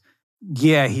means,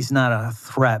 yeah, he's not a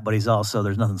threat, but he's also,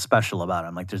 there's nothing special about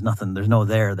him. Like there's no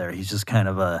there. He's just kind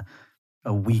of a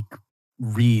weak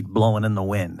reed blowing in the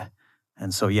wind.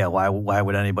 And so, yeah, why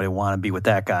would anybody want to be with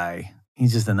that guy?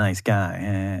 He's just a nice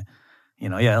guy.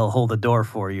 Yeah, he'll hold the door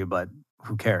for you, but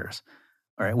who cares?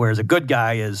 All right. Whereas a good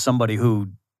guy is somebody who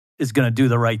is going to do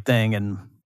the right thing and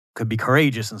could be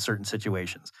courageous in certain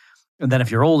situations. And then if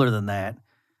you're older than that,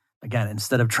 again,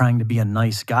 instead of trying to be a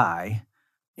nice guy,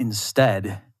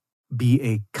 instead be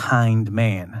a kind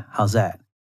man. How's that?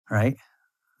 Right?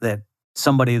 That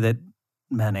somebody that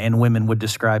men and women would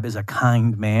describe as a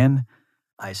kind man,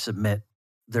 I submit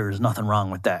there is nothing wrong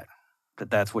with that.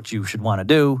 That's what you should want to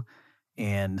do.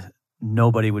 And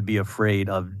nobody would be afraid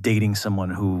of dating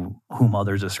someone whom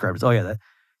others describe as, oh yeah,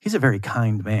 he's a very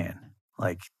kind man.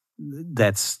 Like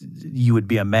you would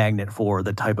be a magnet for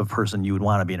the type of person you would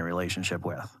want to be in a relationship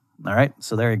with. All right?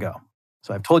 So there you go.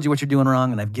 So I've told you what you're doing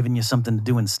wrong, and I've given you something to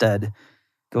do instead.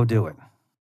 Go do it.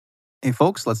 Hey,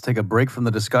 folks, let's take a break from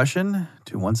the discussion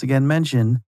to once again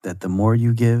mention that the more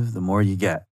you give, the more you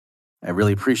get. I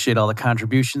really appreciate all the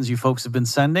contributions you folks have been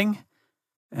sending,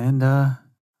 and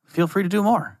feel free to do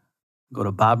more. Go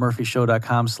to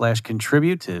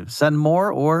bobmurphyshow.com/contribute to send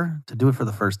more or to do it for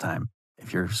the first time.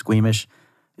 If you're squeamish,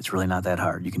 it's really not that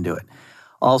hard. You can do it.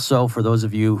 Also, for those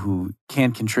of you who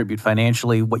can't contribute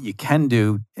financially, what you can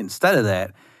do instead of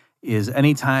that is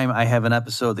anytime I have an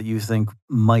episode that you think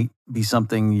might be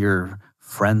something your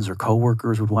friends or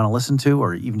coworkers would want to listen to,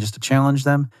 or even just to challenge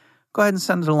them, go ahead and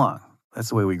send it along. That's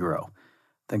the way we grow.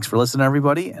 Thanks for listening,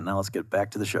 everybody, and now let's get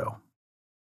back to the show.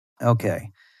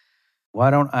 Okay,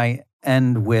 why don't I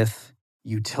end with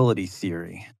utility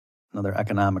theory, another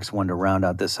economics one to round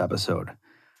out this episode.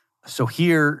 So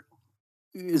here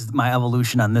is my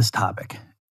evolution on this topic.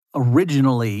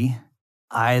 Originally,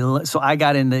 I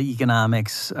got into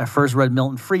economics. I first read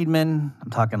Milton Friedman.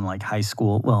 I'm talking like high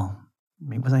school. Well,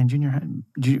 was I in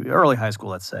early high school,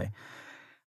 let's say.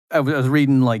 I was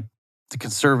reading like the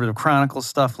Conservative Chronicle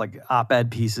stuff, like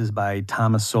op-ed pieces by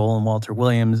Thomas Sowell and Walter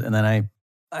Williams. And then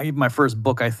my first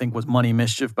book, I think, was Money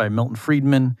Mischief by Milton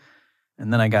Friedman.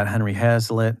 And then I got Henry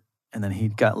Hazlitt. And then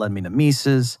he led me to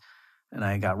Mises. And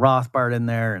I got Rothbard in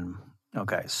there. And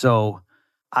okay, so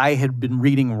I had been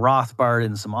reading Rothbard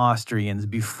and some Austrians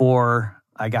before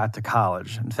I got to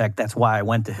college. In fact, that's why I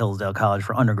went to Hillsdale College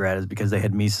for undergrad, is because they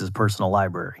had Mises' personal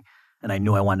library. And I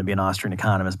knew I wanted to be an Austrian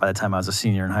economist by the time I was a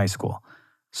senior in high school.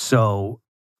 So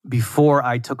before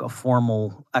I took a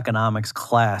formal economics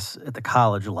class at the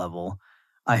college level,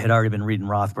 I had already been reading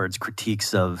Rothbard's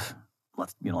critiques of,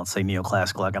 let's say,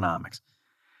 neoclassical economics.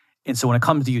 And so when it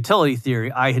comes to utility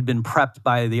theory, I had been prepped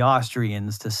by the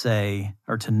Austrians to say,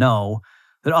 or to know,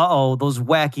 that, those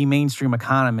wacky mainstream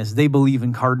economists, they believe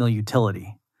in cardinal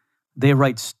utility. They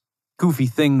write goofy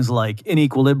things like, in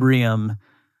equilibrium,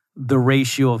 the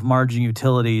ratio of margin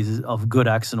utilities of good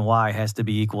X and Y has to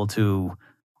be equal to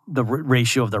the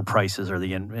ratio of their prices, or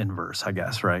the inverse, I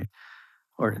guess, right?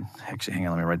 Or actually, hang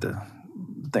on, let me write the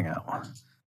thing out.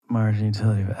 Margin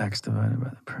utility of X divided by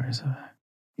the price of X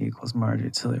equals margin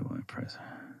utility of Y price.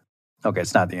 Okay,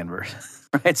 it's not the inverse,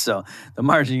 right? So the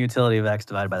margin utility of X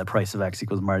divided by the price of X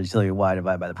equals margin utility of Y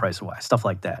divided by the price of Y, stuff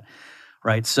like that,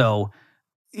 right? So,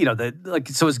 it's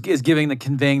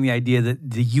conveying the idea that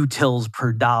the utils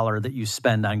per dollar that you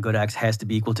spend on good X has to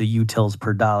be equal to utils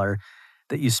per dollar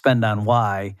that you spend on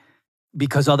Y,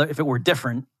 because if it were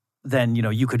different, then,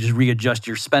 you could just readjust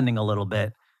your spending a little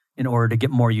bit in order to get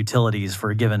more utilities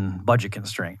for a given budget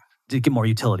constraint. To get more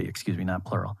utility, not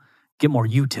plural. Get more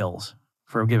utils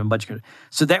for a given budget.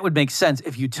 So that would make sense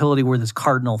if utility were this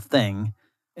cardinal thing,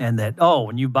 and that,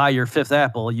 when you buy your fifth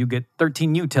apple, you get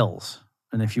 13 utils.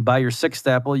 And if you buy your sixth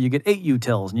apple, you get 8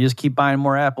 utils. And you just keep buying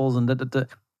more apples.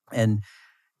 And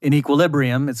in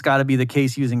equilibrium, it's got to be the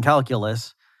case using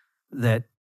calculus that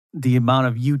the amount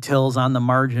of utils on the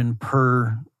margin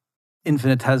per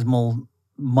infinitesimal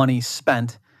money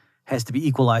spent has to be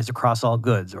equalized across all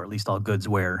goods, or at least all goods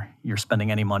where you're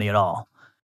spending any money at all,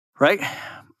 right?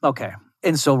 Okay.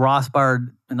 And so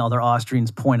Rothbard and other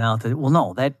Austrians point out that, well,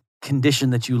 no, that condition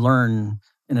that you learn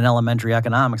in an elementary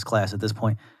economics class at this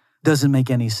point doesn't make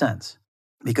any sense,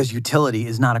 because utility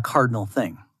is not a cardinal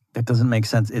thing. That doesn't make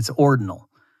sense. It's ordinal.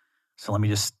 So let me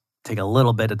just take a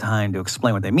little bit of time to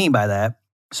explain what they mean by that.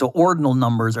 So ordinal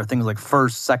numbers are things like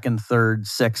first, second, third,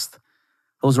 sixth.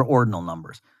 Those are ordinal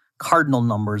numbers. Cardinal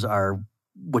numbers are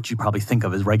what you probably think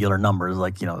of as regular numbers,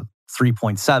 like,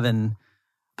 3.7,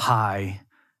 pi,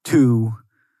 2,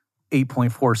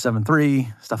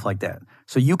 8.473, stuff like that.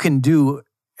 So you can do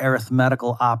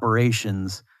arithmetical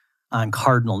operations on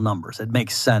cardinal numbers. It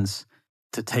makes sense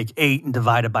to take 8 and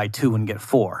divide it by 2 and get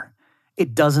 4.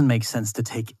 It doesn't make sense to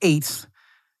take 8th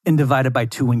and divide it by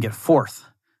 2 and get 4th.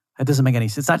 It doesn't make any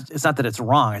sense. It's not that it's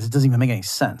wrong. It doesn't even make any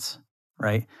sense,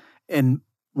 right? And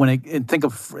so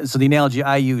the analogy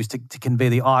I use to convey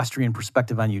the Austrian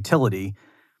perspective on utility,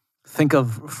 think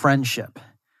of friendship.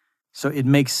 So it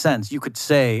makes sense. You could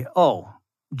say,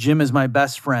 Jim is my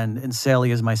best friend and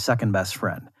Sally is my second best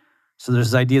friend. So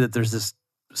there's this idea that there's this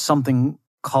something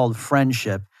called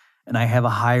friendship, and I have a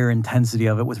higher intensity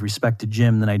of it with respect to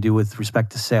Jim than I do with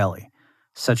respect to Sally,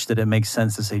 such that it makes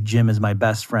sense to say Jim is my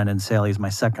best friend and Sally is my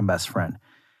second best friend.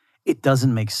 It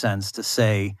doesn't make sense to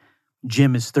say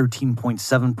Jim is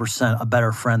 13.7% a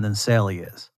better friend than Sally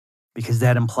is, because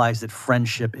that implies that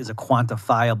friendship is a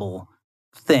quantifiable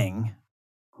thing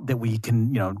that we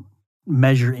can,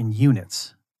 measure in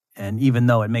units. And even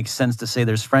though it makes sense to say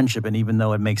there's friendship, and even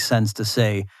though it makes sense to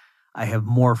say I have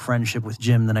more friendship with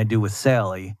Jim than I do with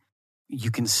Sally, you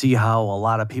can see how a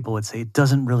lot of people would say it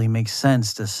doesn't really make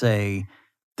sense to say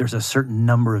there's a certain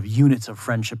number of units of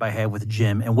friendship I have with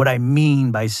Jim. And what I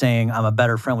mean by saying I'm a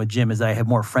better friend with Jim is that I have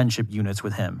more friendship units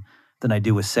with him than I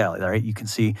do with Sally, all right? You can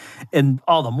see, and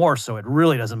all the more so, it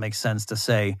really doesn't make sense to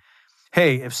say,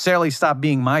 hey, if Sally stopped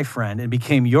being my friend and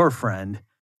became your friend,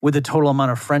 would the total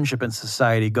amount of friendship in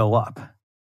society go up,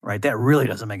 right? That really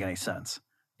doesn't make any sense.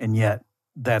 And yet,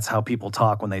 that's how people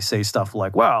talk when they say stuff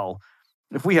like, well,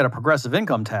 if we had a progressive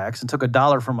income tax and took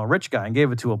 $1 from a rich guy and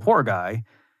gave it to a poor guy,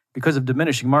 because of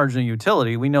diminishing marginal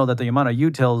utility, we know that the amount of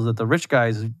utils that the rich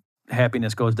guy's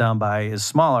happiness goes down by is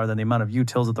smaller than the amount of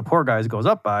utils that the poor guy's goes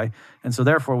up by. And so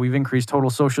therefore, we've increased total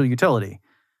social utility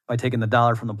by taking the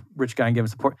dollar from the rich guy and giving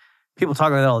it to the poor. People talk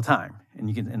about that all the time.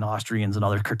 And Austrians and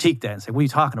others critique that and say, what are you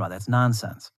talking about? That's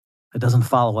nonsense. It doesn't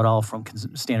follow at all from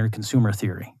standard consumer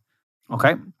theory.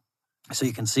 Okay? So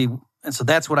you can see, and so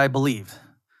that's what I believe.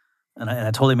 And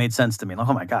it totally made sense to me. Like,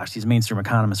 oh my gosh, these mainstream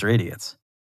economists are idiots.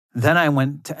 Then I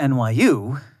went to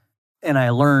NYU and I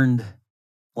learned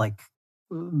like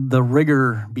the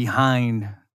rigor behind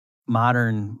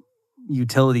modern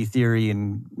utility theory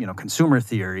and, consumer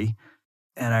theory.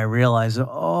 And I realized,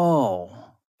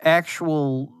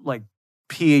 actual like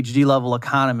PhD level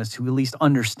economists who at least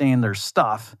understand their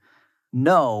stuff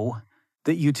know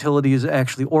that utility is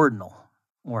actually ordinal.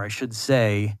 Or I should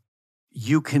say,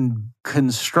 you can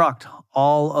construct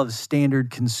all of standard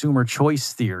consumer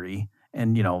choice theory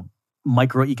and,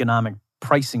 microeconomic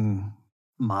pricing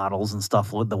models and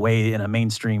stuff, the way in a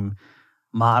mainstream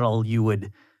model you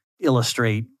would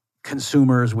illustrate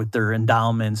consumers with their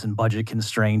endowments and budget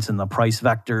constraints and the price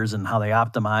vectors and how they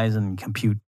optimize and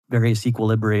compute various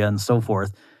equilibria and so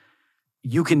forth.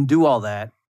 You can do all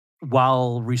that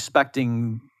while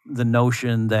respecting the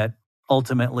notion that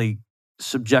ultimately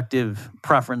subjective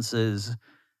preferences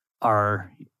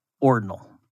are ordinal.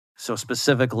 So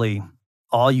specifically,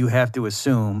 all you have to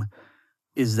assume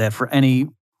is that for any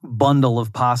bundle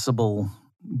of possible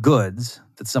goods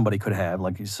that somebody could have,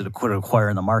 like you sort of could acquire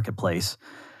in the marketplace,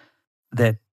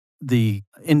 that the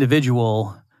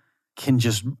individual can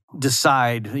just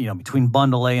decide, between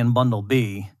bundle A and bundle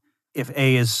B, if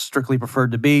A is strictly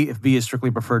preferred to B, if B is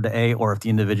strictly preferred to A, or if the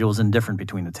individual is indifferent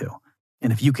between the two.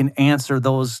 And if you can answer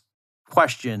those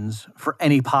questions for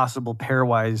any possible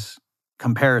pairwise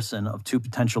comparison of two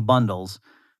potential bundles,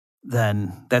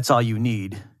 then that's all you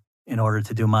need in order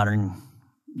to do modern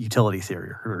utility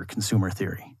theory or consumer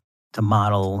theory, to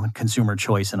model consumer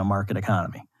choice in a market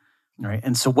economy. Right?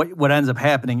 And so what ends up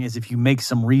happening is if you make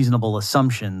some reasonable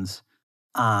assumptions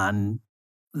on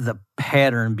the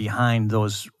pattern behind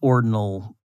those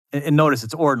ordinal, and notice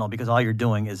it's ordinal because all you're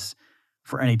doing is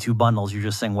for any two bundles, you're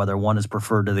just saying whether one is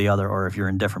preferred to the other or if you're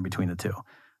indifferent between the two.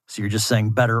 So you're just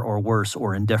saying better or worse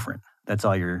or indifferent. That's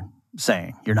all you're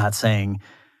saying. You're not saying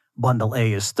bundle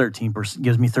A is 13%,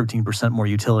 gives me 13% more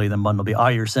utility than bundle B.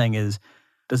 All you're saying is,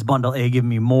 does bundle A give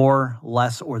me more,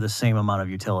 less, or the same amount of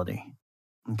utility?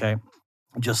 Okay?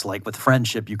 Just like with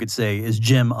friendship, you could say, is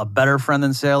Jim a better friend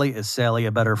than Sally? Is Sally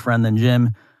a better friend than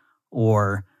Jim?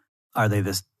 Or are they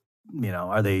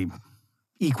are they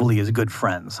equally as good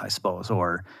friends, I suppose?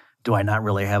 Or do I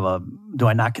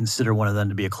not consider one of them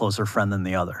to be a closer friend than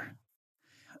the other?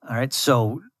 All right.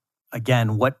 So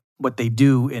again, what they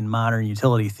do in modern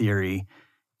utility theory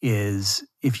is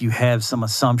if you have some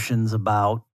assumptions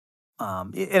about,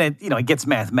 and it gets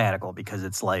mathematical because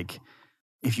it's like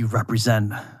if you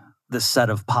represent the set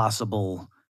of possible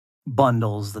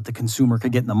bundles that the consumer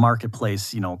could get in the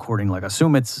marketplace, according, like,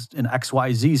 assume it's in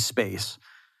XYZ space.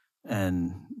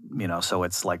 And, so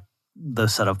it's like the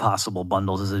set of possible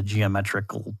bundles is a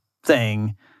geometrical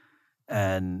thing.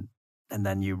 And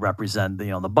then you represent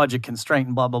the budget constraint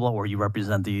and blah, blah, blah, or you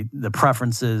represent the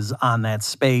preferences on that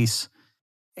space.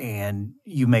 And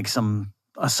you make some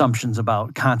assumptions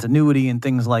about continuity and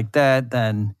things like that,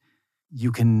 then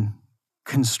you can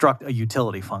construct a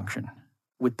utility function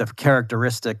with the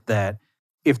characteristic that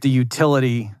if the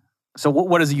utility, so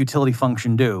what does a utility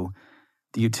function do?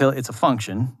 It's a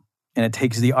function, and it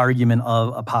takes the argument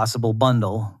of a possible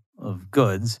bundle of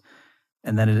goods,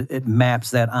 and then it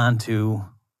maps that onto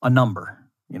a number,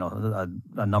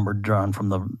 a number drawn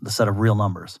from the set of real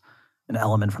numbers, an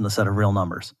element from the set of real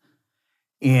numbers.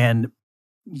 And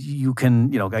you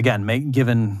can, again,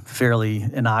 given fairly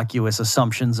innocuous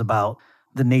assumptions about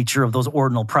the nature of those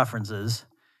ordinal preferences,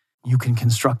 you can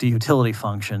construct a utility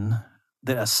function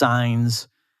that assigns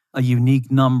a unique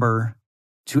number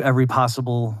to every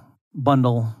possible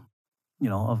bundle,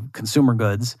 of consumer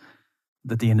goods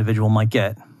that the individual might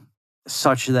get,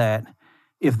 such that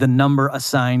if the number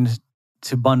assigned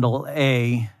to bundle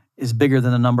A is bigger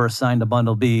than the number assigned to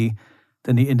bundle B,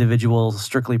 then the individual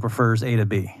strictly prefers A to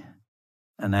B.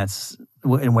 And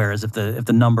whereas if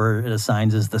the number it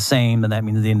assigns is the same, then that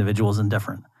means the individual is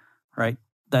indifferent, right?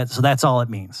 So that's all it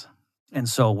means. And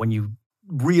so when you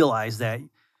realize that,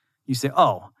 you say,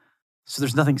 oh, so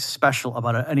there's nothing special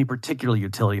about any particular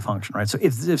utility function, right? So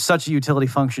if such a utility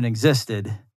function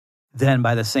existed, then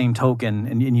by the same token,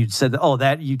 and you said,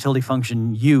 that utility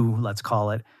function U, let's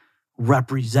call it,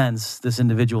 represents this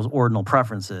individual's ordinal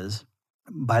preferences.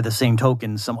 By the same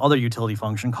token, some other utility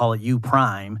function, call it U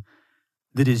prime,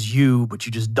 that is U, but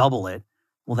you just double it,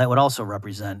 well, that would also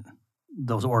represent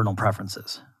those ordinal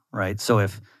preferences, right? So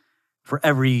if for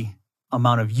every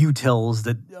amount of utils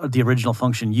that the original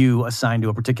function U assigned to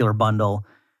a particular bundle,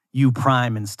 U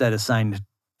prime instead assigned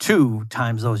 2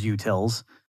 times those utils,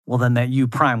 well, then that U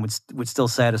prime would still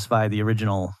satisfy the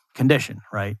original condition,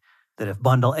 right? That if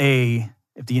bundle A,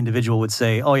 if the individual would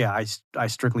say, oh yeah, I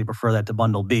strictly prefer that to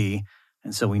bundle B,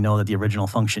 and so we know that the original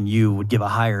function U would give a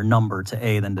higher number to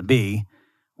A than to B,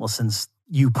 well, since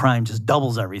U prime just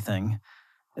doubles everything,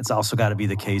 it's also got to be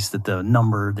the case that the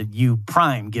number that U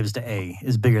prime gives to A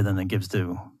is bigger than it gives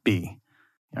to B.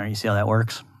 All right, you see how that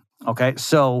works? Okay,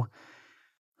 so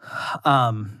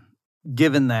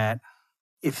given that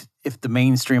if the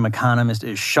mainstream economist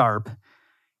is sharp,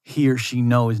 he or she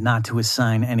knows not to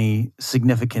assign any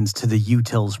significance to the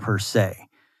utils per se,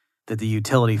 that the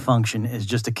utility function is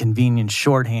just a convenient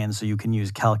shorthand so you can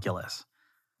use calculus.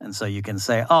 And so you can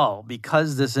say, oh,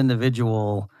 because this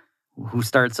individual who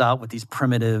starts out with these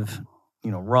primitive,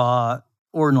 raw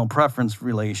ordinal preference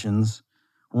relations,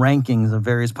 rankings of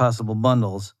various possible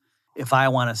bundles, if I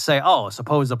want to say, oh,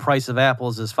 suppose the price of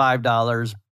apples is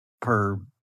 $5 per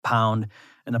pound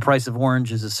and the price of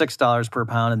oranges is $6 per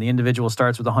pound and the individual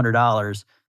starts with $100,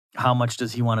 how much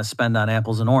does he want to spend on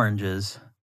apples and oranges?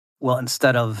 Well,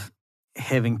 instead of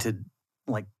having to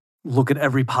look at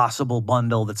every possible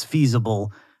bundle that's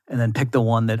feasible and then pick the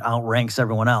one that outranks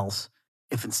everyone else,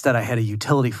 if instead I had a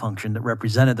utility function that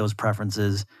represented those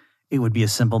preferences, it would be a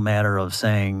simple matter of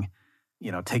saying,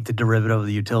 take the derivative of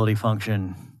the utility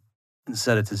function and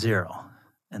set it to 0.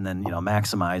 And then,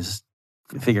 maximize,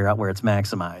 figure out where it's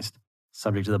maximized,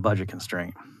 subject to the budget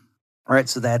constraint. All right,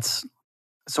 so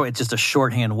it's just a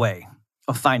shorthand way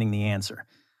of finding the answer.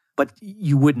 But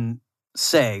you wouldn't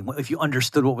say, if you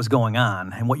understood what was going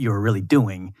on and what you were really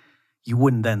doing, you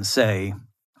wouldn't then say,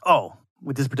 oh,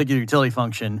 with this particular utility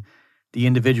function, the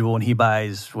individual, when he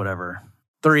buys,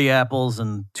 3 apples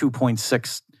and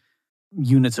 2.6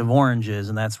 units of oranges,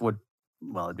 and that's what,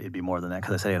 well, it'd be more than that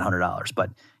because I said $100, but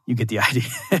you get the idea.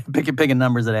 Picking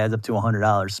numbers that adds up to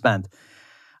 $100 spent.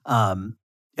 And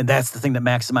that's the thing that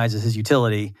maximizes his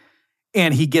utility.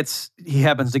 And he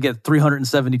happens to get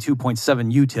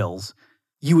 372.7 utils.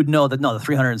 You would know that, no, the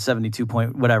 372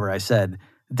 point whatever I said,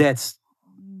 that's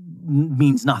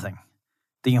means nothing.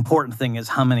 The important thing is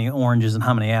how many oranges and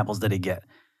how many apples did he get?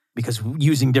 Because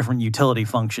using different utility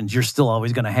functions, you're still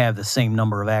always going to have the same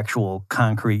number of actual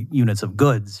concrete units of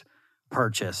goods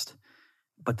purchased,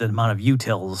 but the amount of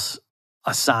utils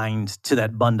assigned to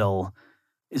that bundle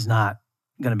is not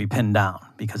going to be pinned down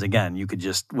because, again, you could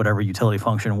just, whatever utility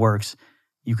function works,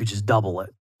 you could just double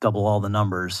all the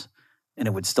numbers, and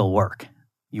it would still work.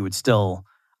 You would still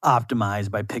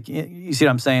optimize by picking, you see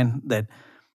what I'm saying? That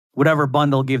whatever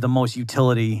bundle gave the most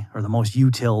utility or the most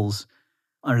utils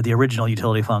under the original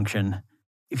utility function,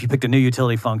 if you picked a new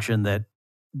utility function that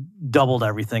doubled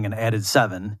everything and added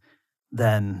 7,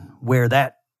 then where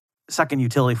that second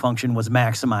utility function was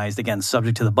maximized, again,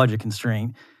 subject to the budget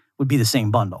constraint, would be the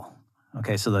same bundle.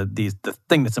 Okay, so the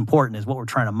thing that's important is what we're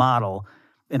trying to model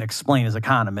and explain as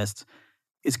economists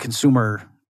is consumer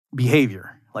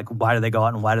behavior. Like, why do they go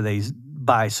out and why do they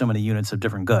buy so many units of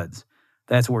different goods?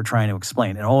 That's what we're trying to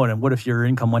explain. And what if your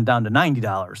income went down to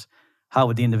 $90? How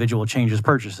would the individual change his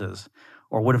purchases?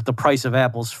 Or what if the price of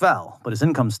apples fell, but his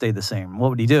income stayed the same? What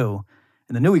would he do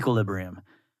in the new equilibrium?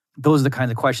 Those are the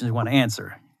kinds of questions you want to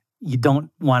answer. You don't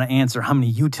want to answer how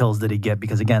many utils did he get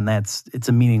because, again, it's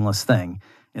a meaningless thing.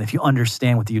 And if you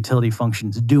understand what the utility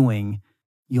function's doing,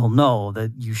 you'll know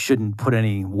that you shouldn't put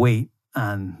any weight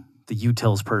on the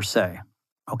utils per se.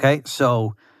 Okay,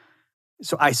 so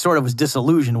I sort of was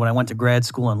disillusioned when I went to grad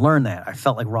school and learned that. I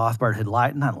felt like Rothbard had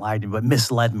not lied to me, but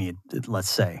misled me, let's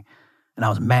say. And I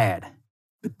was mad.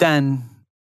 But then,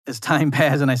 as time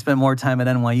passed and I spent more time at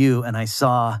NYU and I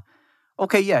saw,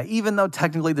 okay, yeah, even though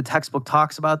technically the textbook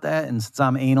talks about that, and since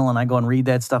I'm anal and I go and read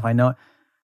that stuff, I know it,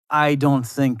 I don't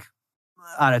think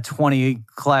out of 20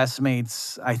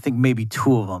 classmates, I think maybe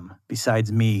 2 of them,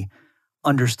 besides me,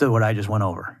 understood what I just went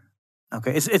over.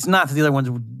 Okay, it's not that the other ones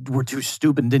were too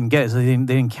stupid and didn't get it, so they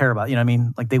didn't care about it, you know what I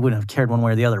mean? Like, they wouldn't have cared one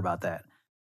way or the other about that.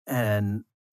 And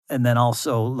then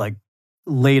also, like,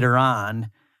 later on,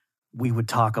 we would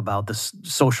talk about the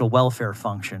social welfare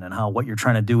function and how what you're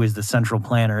trying to do as the central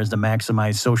planner is to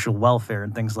maximize social welfare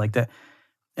and things like that.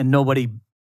 And nobody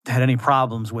had any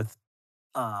problems with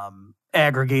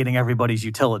aggregating everybody's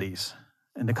utilities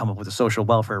and to come up with a social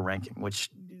welfare ranking, which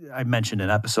I mentioned in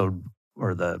episode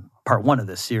or the part 1 of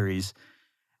this series.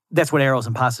 That's what Arrow's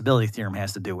impossibility theorem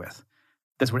has to do with.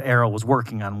 That's what Arrow was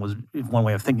working on, was one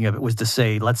way of thinking of it was to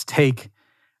say, let's take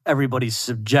everybody's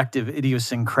subjective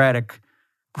idiosyncratic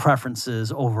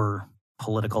preferences over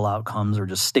political outcomes or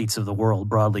just states of the world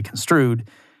broadly construed,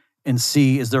 and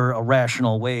see, is there a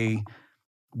rational way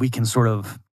we can sort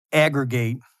of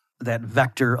aggregate that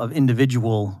vector of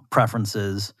individual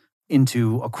preferences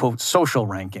into a, quote, social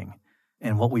ranking?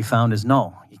 And what we found is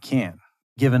no, you can't.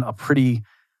 Given a pretty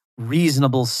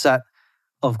reasonable set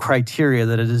of criteria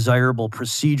that a desirable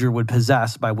procedure would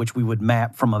possess by which we would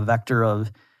map from a vector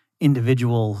of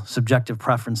individual subjective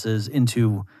preferences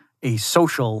into a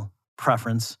social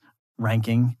preference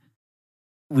ranking,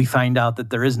 we find out that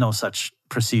there is no such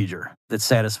procedure that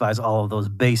satisfies all of those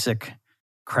basic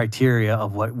criteria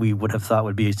of what we would have thought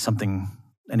would be something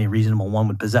any reasonable one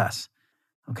would possess.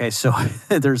 Okay, so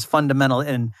there's fundamental,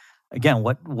 and again,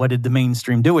 what did the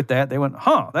mainstream do with that? They went,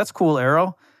 that's cool,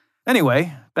 Arrow.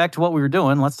 Anyway, back to what we were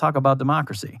doing. Let's talk about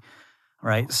democracy,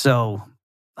 right? So,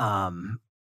 in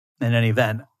any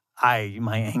event,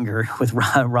 my anger with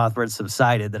Rothbard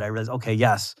subsided that I realized, okay,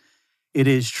 yes, it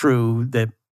is true that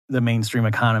the mainstream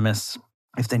economists,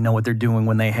 if they know what they're doing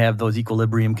when they have those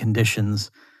equilibrium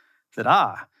conditions,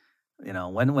 that,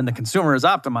 when the consumer is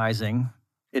optimizing,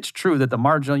 it's true that the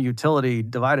marginal utility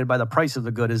divided by the price of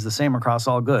the good is the same across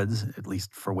all goods, at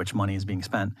least for which money is being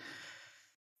spent.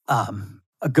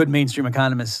 A good mainstream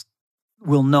economist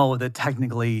will know that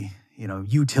technically,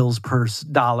 utils per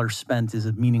dollar spent is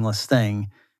a meaningless thing,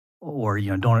 or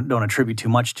don't attribute too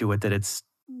much to it. That it's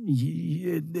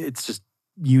just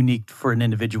unique for an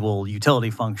individual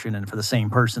utility function, and for the same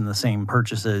person, the same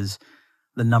purchases,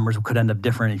 the numbers could end up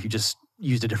different if you just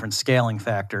used a different scaling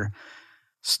factor.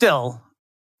 Still,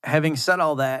 having said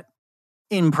all that,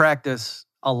 in practice,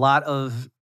 a lot of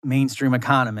mainstream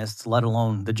economists, let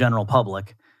alone the general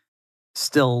public,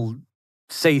 still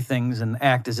say things and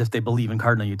act as if they believe in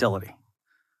cardinal utility.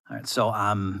 All right, so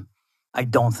I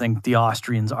don't think the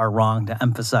Austrians are wrong to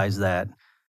emphasize that,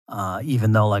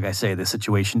 even though, like I say, the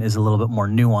situation is a little bit more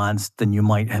nuanced than you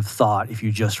might have thought if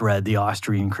you just read the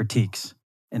Austrian critiques.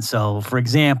 And so, for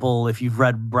example, if you've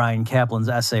read Brian Kaplan's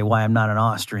essay, Why I'm Not an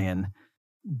Austrian,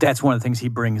 that's one of the things he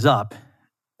brings up.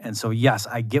 And so, yes,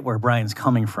 I get where Brian's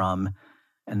coming from,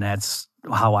 and that's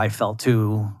how I felt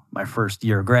too my first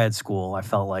year of grad school. I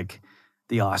felt like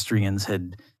the Austrians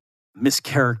had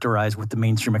mischaracterized what the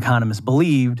mainstream economists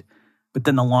believed, but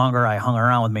then the longer I hung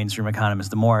around with mainstream economists,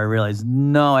 the more I realized,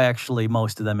 no, actually,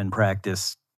 most of them in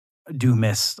practice do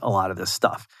miss a lot of this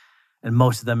stuff. And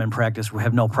most of them in practice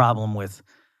have no problem with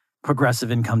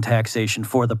progressive income taxation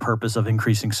for the purpose of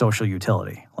increasing social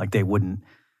utility. Like they wouldn't,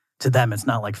 to them, it's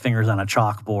not like fingers on a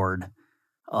chalkboard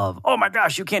of, oh my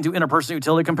gosh, you can't do interpersonal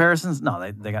utility comparisons.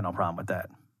 No, they got no problem with that.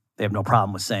 They have no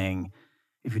problem with saying,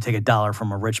 if you take $1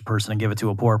 from a rich person and give it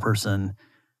to a poor person,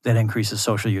 that increases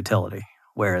social utility.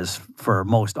 Whereas for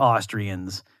most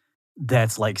Austrians,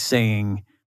 that's like saying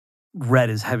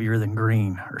red is heavier than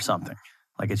green or something.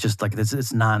 Like it's just like,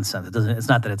 it's nonsense. It's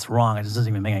not that it's wrong. It just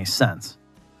doesn't even make any sense.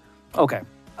 Okay,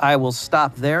 I will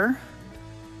stop there.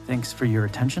 Thanks for your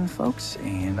attention, folks,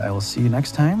 and I will see you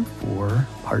next time for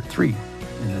part 3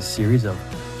 in this series of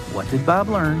What Did Bob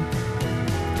Learn?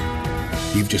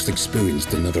 You've just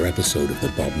experienced another episode of The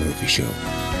Bob Murphy Show,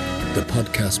 the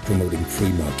podcast promoting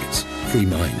free markets, free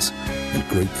minds, and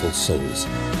grateful souls.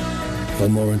 For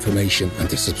more information and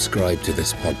to subscribe to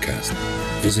this podcast,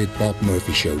 visit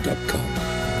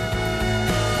bobmurphyshow.com.